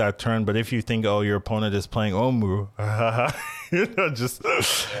spike that turn, but if you think, oh, your opponent is playing Omu, just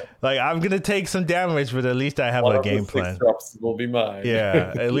like I'm gonna take some damage, but at least I have One a of the game six plan. drops will be mine.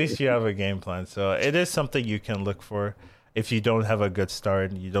 Yeah, at least you have a game plan. So it is something you can look for if you don't have a good start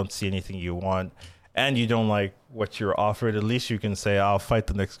and you don't see anything you want and you don't like what you're offered. At least you can say, I'll fight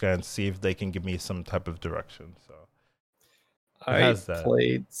the next guy and see if they can give me some type of direction. So it I has that.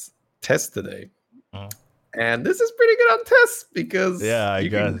 played test today, Mhm. and this is pretty good on test because Yeah, I you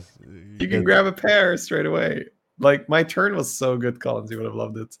guess. can grab a pair straight away. Like my turn was so good, Collins. You would have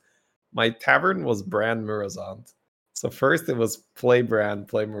loved it. My tavern was Brand Murazant. So first it was play Brand,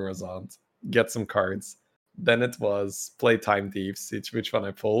 play Murazant, get some cards. Then it was play Time Thieves, see which one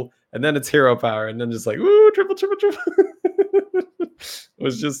I pull, and then it's Hero Power, and then just like ooh, triple, triple, triple. It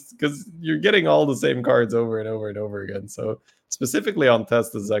was just because you're getting all the same cards over and over and over again. So specifically on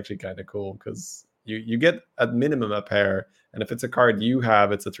test, this is actually kind of cool because you get at minimum a pair, and if it's a card you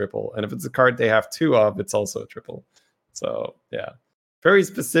have, it's a triple, and if it's a card they have two of, it's also a triple. So yeah, very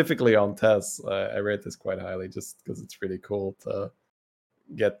specifically on tests, I rate this quite highly just because it's really cool to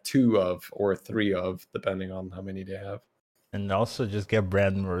get two of or three of, depending on how many they have. And also just get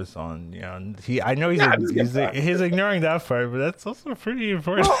Brandmers on. Yeah, and I know Yeah, just get that. he's ignoring that part, but that's also pretty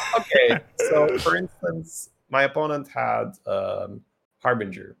important. Well, okay. So, for instance, my opponent had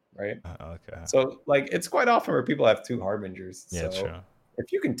Harbinger, right? Okay. So, like, it's quite often where people have two Harbingers. Yeah, So, true.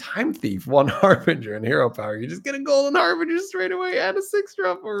 if you can time thief one Harbinger and Hero Power, you just get a golden Harbinger straight away and a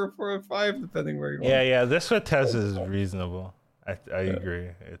 6-drop or a 4 or 5, depending where you want. Yeah. This with Tez is reasonable. I Yeah. agree.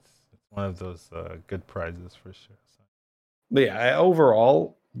 It's one of those good prizes for sure. So. But yeah,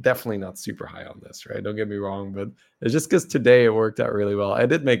 overall, definitely not super high on this, right? Don't get me wrong, but it's just because today it worked out really well. I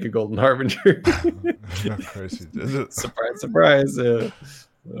did make a golden harbinger. Of course you did. Surprise, surprise. That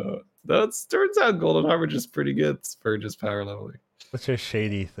turns out golden harbinger is pretty good for just power leveling. Such a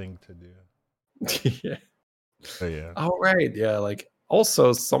shady thing to do. Yeah. But yeah. Oh, right. Yeah. Like,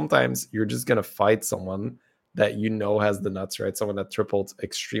 also, sometimes you're just going to fight someone that you know has the nuts, right? Someone that tripled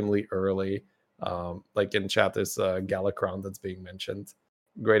extremely early. Like in chat, there's Galacron that's being mentioned.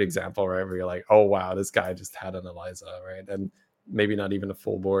 Great example, right? Where you're like, oh, wow, this guy just had an Eliza, right? And maybe not even a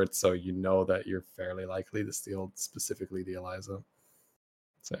full board. So you know that you're fairly likely to steal specifically the Eliza.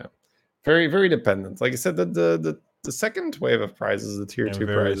 So yeah. Very, very dependent. Like I said, the second wave of prizes, the tier 2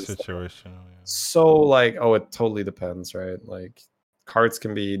 very prizes, situational. Yeah. so like, oh, it totally depends, right? Like cards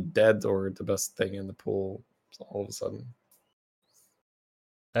can be dead or the best thing in the pool all of a sudden.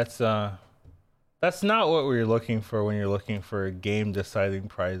 That's That's not what we're looking for when you're looking for game deciding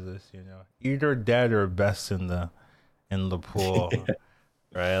prizes, you know. Either dead or best in the pool.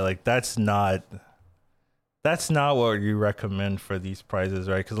 Right? Like that's not what you recommend for these prizes,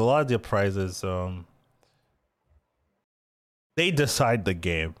 right? Because a lot of the prizes, they decide the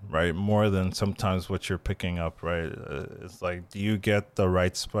game, right? More than sometimes what you're picking up, right? It's like, do you get the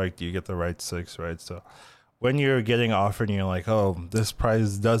right spike? Do you get the right six, right? So when you're getting offered and you're like, oh, this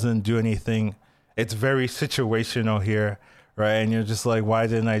prize doesn't do anything, it's very situational here, right? And you're just like, why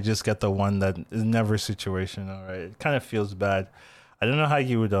didn't I just get the one that is never situational, right? It kind of feels bad. I don't know how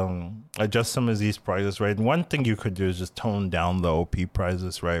you would adjust some of these prizes, right? And one thing you could do is just tone down the OP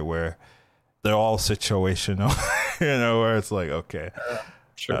prizes, right? Where they're all situational, you know, where it's like, okay.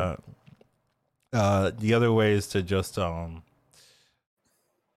 Sure. The other way is to just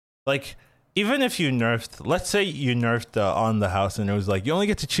like, even if you nerfed, let's say you nerfed on the house and it was like you only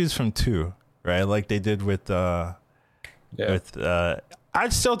get to choose from two, right? Like they did with Yeah.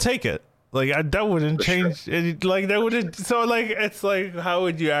 I'd still take it. Like that wouldn't For sure. change it, like that wouldn't, so like it's like, how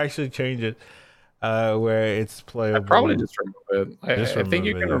would you actually change it where it's I'd probably playable? just remove it. Just I think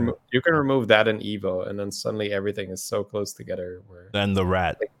remove it, yeah. you can remove that in Evo, and then suddenly everything is so close together. Where And the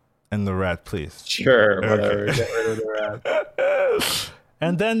rat, please. sure, whatever, Okay. get rid of the rat.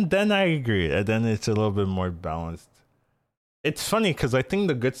 And then I agree. And then it's a little bit more balanced. It's funny because I think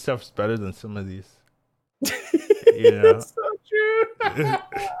the good stuff's better than some of these. You know? That's so true.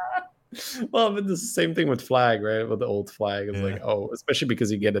 Well, but the same thing with flag, right? With the old flag, it's Yeah. like, oh, especially because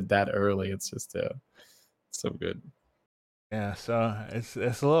you get it that early, it's just so good. Yeah, so it's a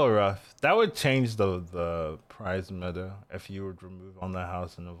little rough. That would change the prize meta if you would remove on the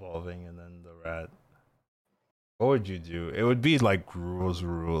house and evolving and then the rat. What would you do? It would be like rules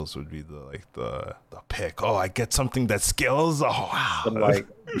would be the pick. Oh, I get something that skills. Oh wow. Some like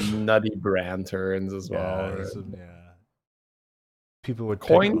nutty brand turns as well. Yeah, Right? yeah. People would pick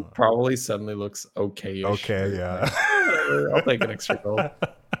Coin probably suddenly looks okay. okay, yeah. Whatever, I'll take an extra gold.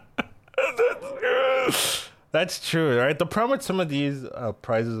 That's true, right? The problem with some of these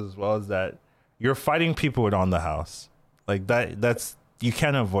prizes as well is that you're fighting people with on the house, like that's, you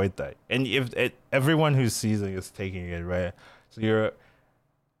can't avoid that. And if everyone who's seizing is taking it, right? So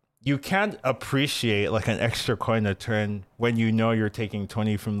you can't appreciate like an extra coin a turn when you know you're taking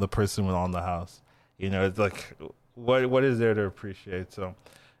 20 from the person with on the house. You know, it's like, what is there to appreciate? So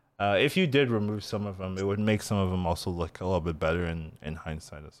if you did remove some of them, it would make some of them also look a little bit better in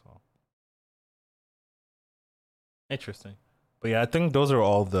hindsight as well. Interesting. But yeah, I think those are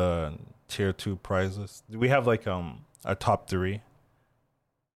all the tier 2 prizes. We have like a top 3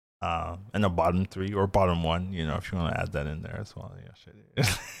 and a bottom 3 or bottom 1, you know, if you want to add that in there as well. Yeah, shit.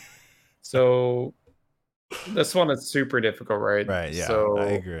 So this one is super difficult, right? Right, yeah. So I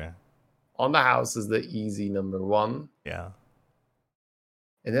agree. on the house is the easy number 1. Yeah.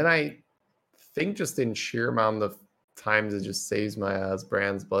 And then I think just in sheer amount of times it just saves my ass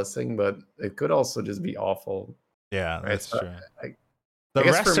Brand's blessing, but it could also just be awful. Yeah, Right? that's So true. I The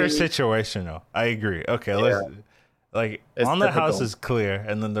guess rest for are me- situational. I agree. Okay, Yeah. let's like It's on the house typical. is clear,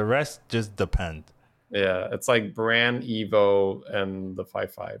 and then the rest just depend. Yeah, it's like Brand, Evo, and the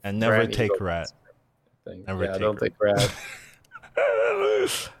 5/5. And never Brand, take Evo, rat. thing. Never yeah, take don't take rat.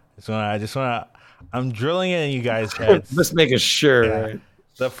 I just wanna I'm drilling it in you guys' heads. Just making sure, Yeah. right?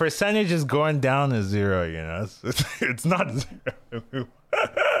 The percentage is going down to 0, you know. It's not 0.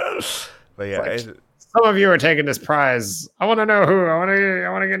 But yeah, Like, some of you are taking this prize. I want to know who. I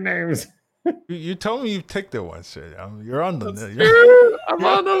want to get names. you told me you ticked it once, shit. You're on the That's true. I'm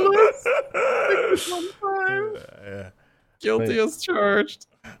on the list. One time. Yeah. Guilty as charged.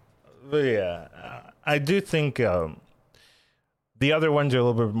 But yeah, I do think the other ones are a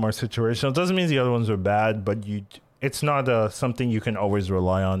little bit more situational. It doesn't mean the other ones are bad, but it's not something you can always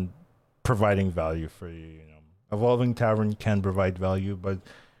rely on providing value for you. You know, Evolving Tavern can provide value, but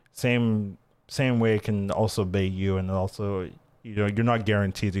same way it can also bait you, and also, you know, you're not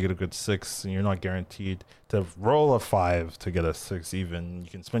guaranteed to get a good 6, and you're not guaranteed to roll a 5 to get a 6 even. You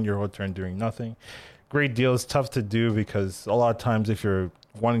can spend your whole turn doing nothing. Great deal is tough to do because a lot of times if you're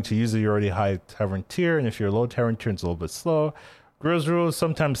wanting to use it, you're already high Tavern tier, and if you're low Tavern tier, it's a little bit slow. Grills rules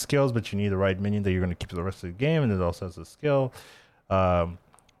sometimes scales, but you need the right minion that you're going to keep for the rest of the game, and it also has a skill.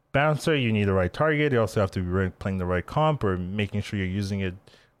 Bouncer, you need the right target. You also have to be playing the right comp or making sure you're using it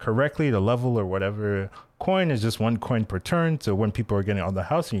correctly, the level or whatever. Coin is just 1 coin per turn, so when people are getting on the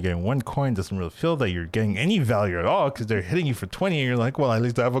house and you're getting 1 coin, it doesn't really feel that you're getting any value at all because they're hitting you for 20 and you're like, well, at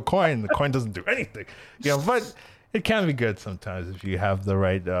least I have a coin. The coin doesn't do anything. Yeah, but it can be good sometimes if you have the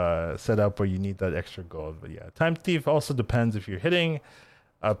right setup or you need that extra gold. But yeah, Time Thief also depends if you're hitting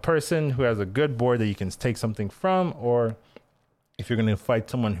a person who has a good board that you can take something from, or if you're going to fight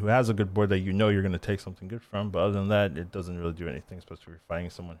someone who has a good board that you know you're going to take something good from. But other than that, it doesn't really do anything, especially if you're fighting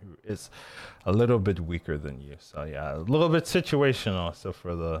someone who is a little bit weaker than you. So yeah, a little bit situational. So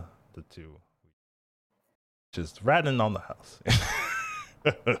for the two, just ratting on the house.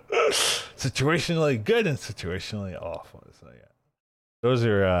 Situationally good and situationally awful. So yeah, those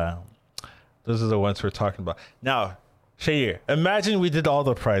are the ones we're talking about. Now, Shahir, imagine we did all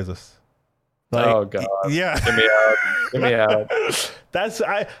the prizes. Like, oh god! Yeah, give me out. That's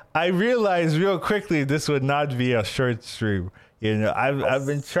I realized real quickly this would not be a short stream. You know, I've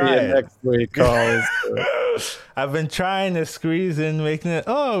been trying. Next week, calls. I've been trying to squeeze in, making it.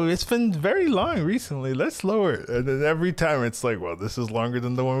 Oh, it's been very long recently. Let's lower it, and then every time it's like, well, this is longer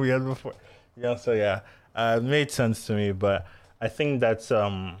than the one we had before. Yeah, so yeah, it made sense to me. But I think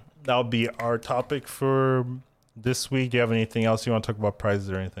that'll be our topic for this week. Do you have anything else you want to talk about, prizes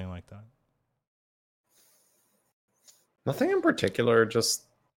or anything like that? Nothing in particular, just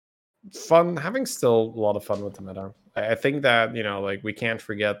fun, having still a lot of fun with the meta. I think that, like, we can't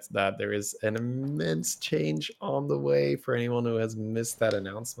forget that there is an immense change on the way for anyone who has missed that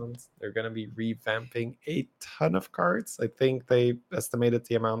announcement. They're going to be revamping a ton of cards. I think they estimated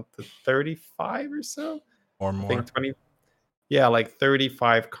the amount to 35 or so. Or more. I think 20. Yeah, like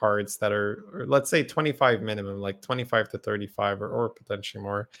 35 cards that are, or let's say 25 minimum, like 25 to 35 or potentially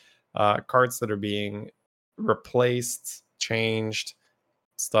more cards that are being replaced, changed,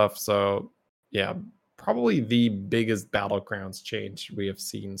 stuff. So yeah, probably the biggest Battlegrounds change we have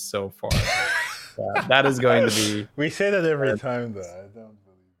seen so far. That is going to be. We say that every time, though. I don't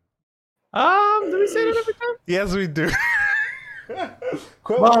believe it. Do we say that every time? Yes, we do.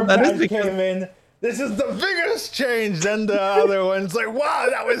 Well, that is because came in. This is the biggest change. Then the other one's like, wow,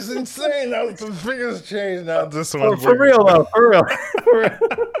 that was insane. That was the biggest change. Now this one. For real, though. For real.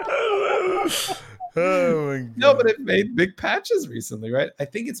 Oh my God. No, but it made big patches recently, right? I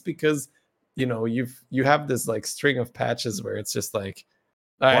think it's because you have this like string of patches where it's just like,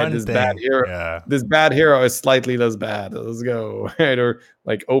 all right, bad hero. Yeah. This bad hero is slightly less bad. Let's go, right? Or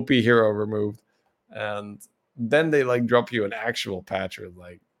like OP hero removed, and then they like drop you an actual patch with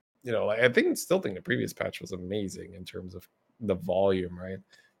like, like I still think the previous patch was amazing in terms of the volume, right?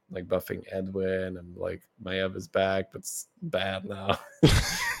 Like buffing Edwin and like Maiev is back, but it's bad now.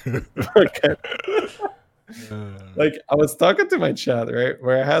 Okay. Like I was talking to my chat, right,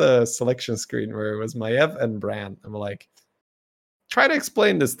 where I had a selection screen where it was Maiev and Bran. I'm like, try to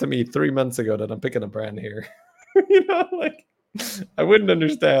explain this to me 3 months ago that I'm picking a Bran here. Like I wouldn't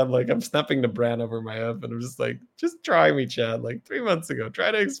understand. Like I'm snapping the Bran over Maiev, and I'm just like, just try me, chat. Like 3 months ago,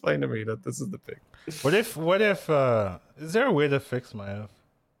 try to explain to me that this is the pick. What if is there a way to fix Maiev?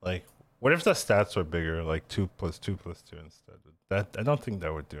 Like, what if the stats were bigger, like 2 + 2 + 2 instead? That I don't think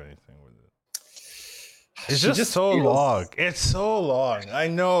that would do anything with it. It's just so long. It's so long. I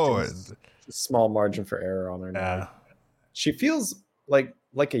know it. A small margin for error on her now. Yeah. She feels like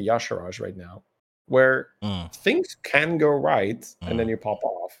a Yashiraj right now, where things can go right and then you pop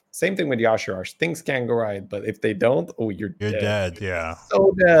off. Same thing with Yashiraj. Things can go right, but if they don't, you're dead. Yeah.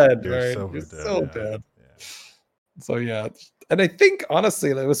 So dead, You're right? so dead. Yeah. So yeah. And I think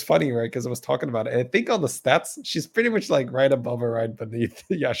honestly, it was funny, right? Because I was talking about it. And I think on the stats, she's pretty much like right above or right beneath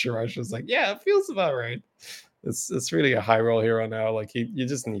Yashiraj. Was like, yeah, it feels about right. It's really a high roll hero now. Like you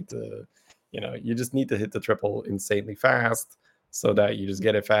just need to, you just need to hit the triple insanely fast so that you just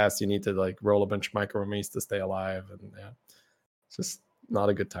get it fast. You need to like roll a bunch of micro enemies to stay alive, and yeah, it's just not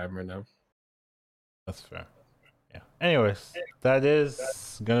a good time right now. That's fair. Yeah. Anyways, that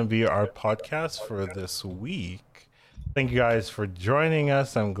is gonna be our podcast for this week. Thank you guys for joining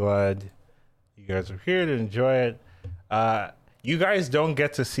us. I'm glad you guys are here to enjoy it. You guys don't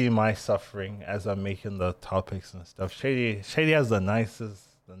get to see my suffering as I'm making the topics and stuff. Shady has the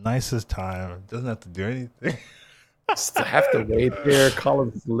nicest time. Doesn't have to do anything. Just have to wait here.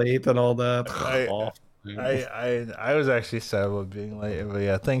 Colin's late and all that. I was actually sad about being late, but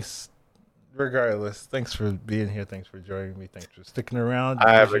yeah, thanks. Regardless, thanks for being here. Thanks for joining me. Thanks for sticking around.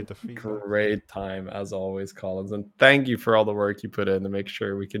 I have a great time as always, Collins, and thank you for all the work you put in to make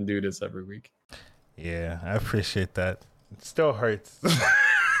sure we can do this every week. Yeah, I appreciate that. It still hurts.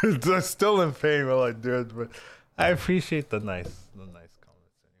 I'm still in pain while I do it, but I appreciate the nice comments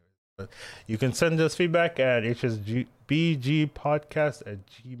anyway. But you can send us feedback at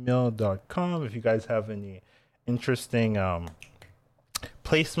hsbgpodcast@gmail.com if you guys have any interesting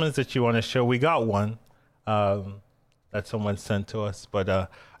placements that you want to show. We got one that someone sent to us, but I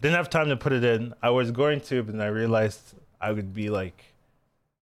didn't have time to put it in. I was going to, but then I realized I would be like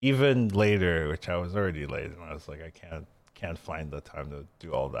even later, which I was already late, and I was like, I can't can't find the time to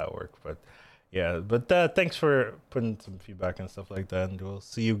do all that work. But yeah, but thanks for putting some feedback and stuff like that. And we'll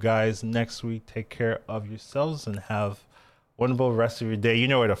see you guys next week. Take care of yourselves and have a wonderful rest of your day. You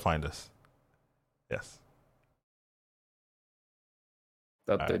know where to find us. Yes.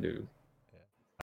 That they do.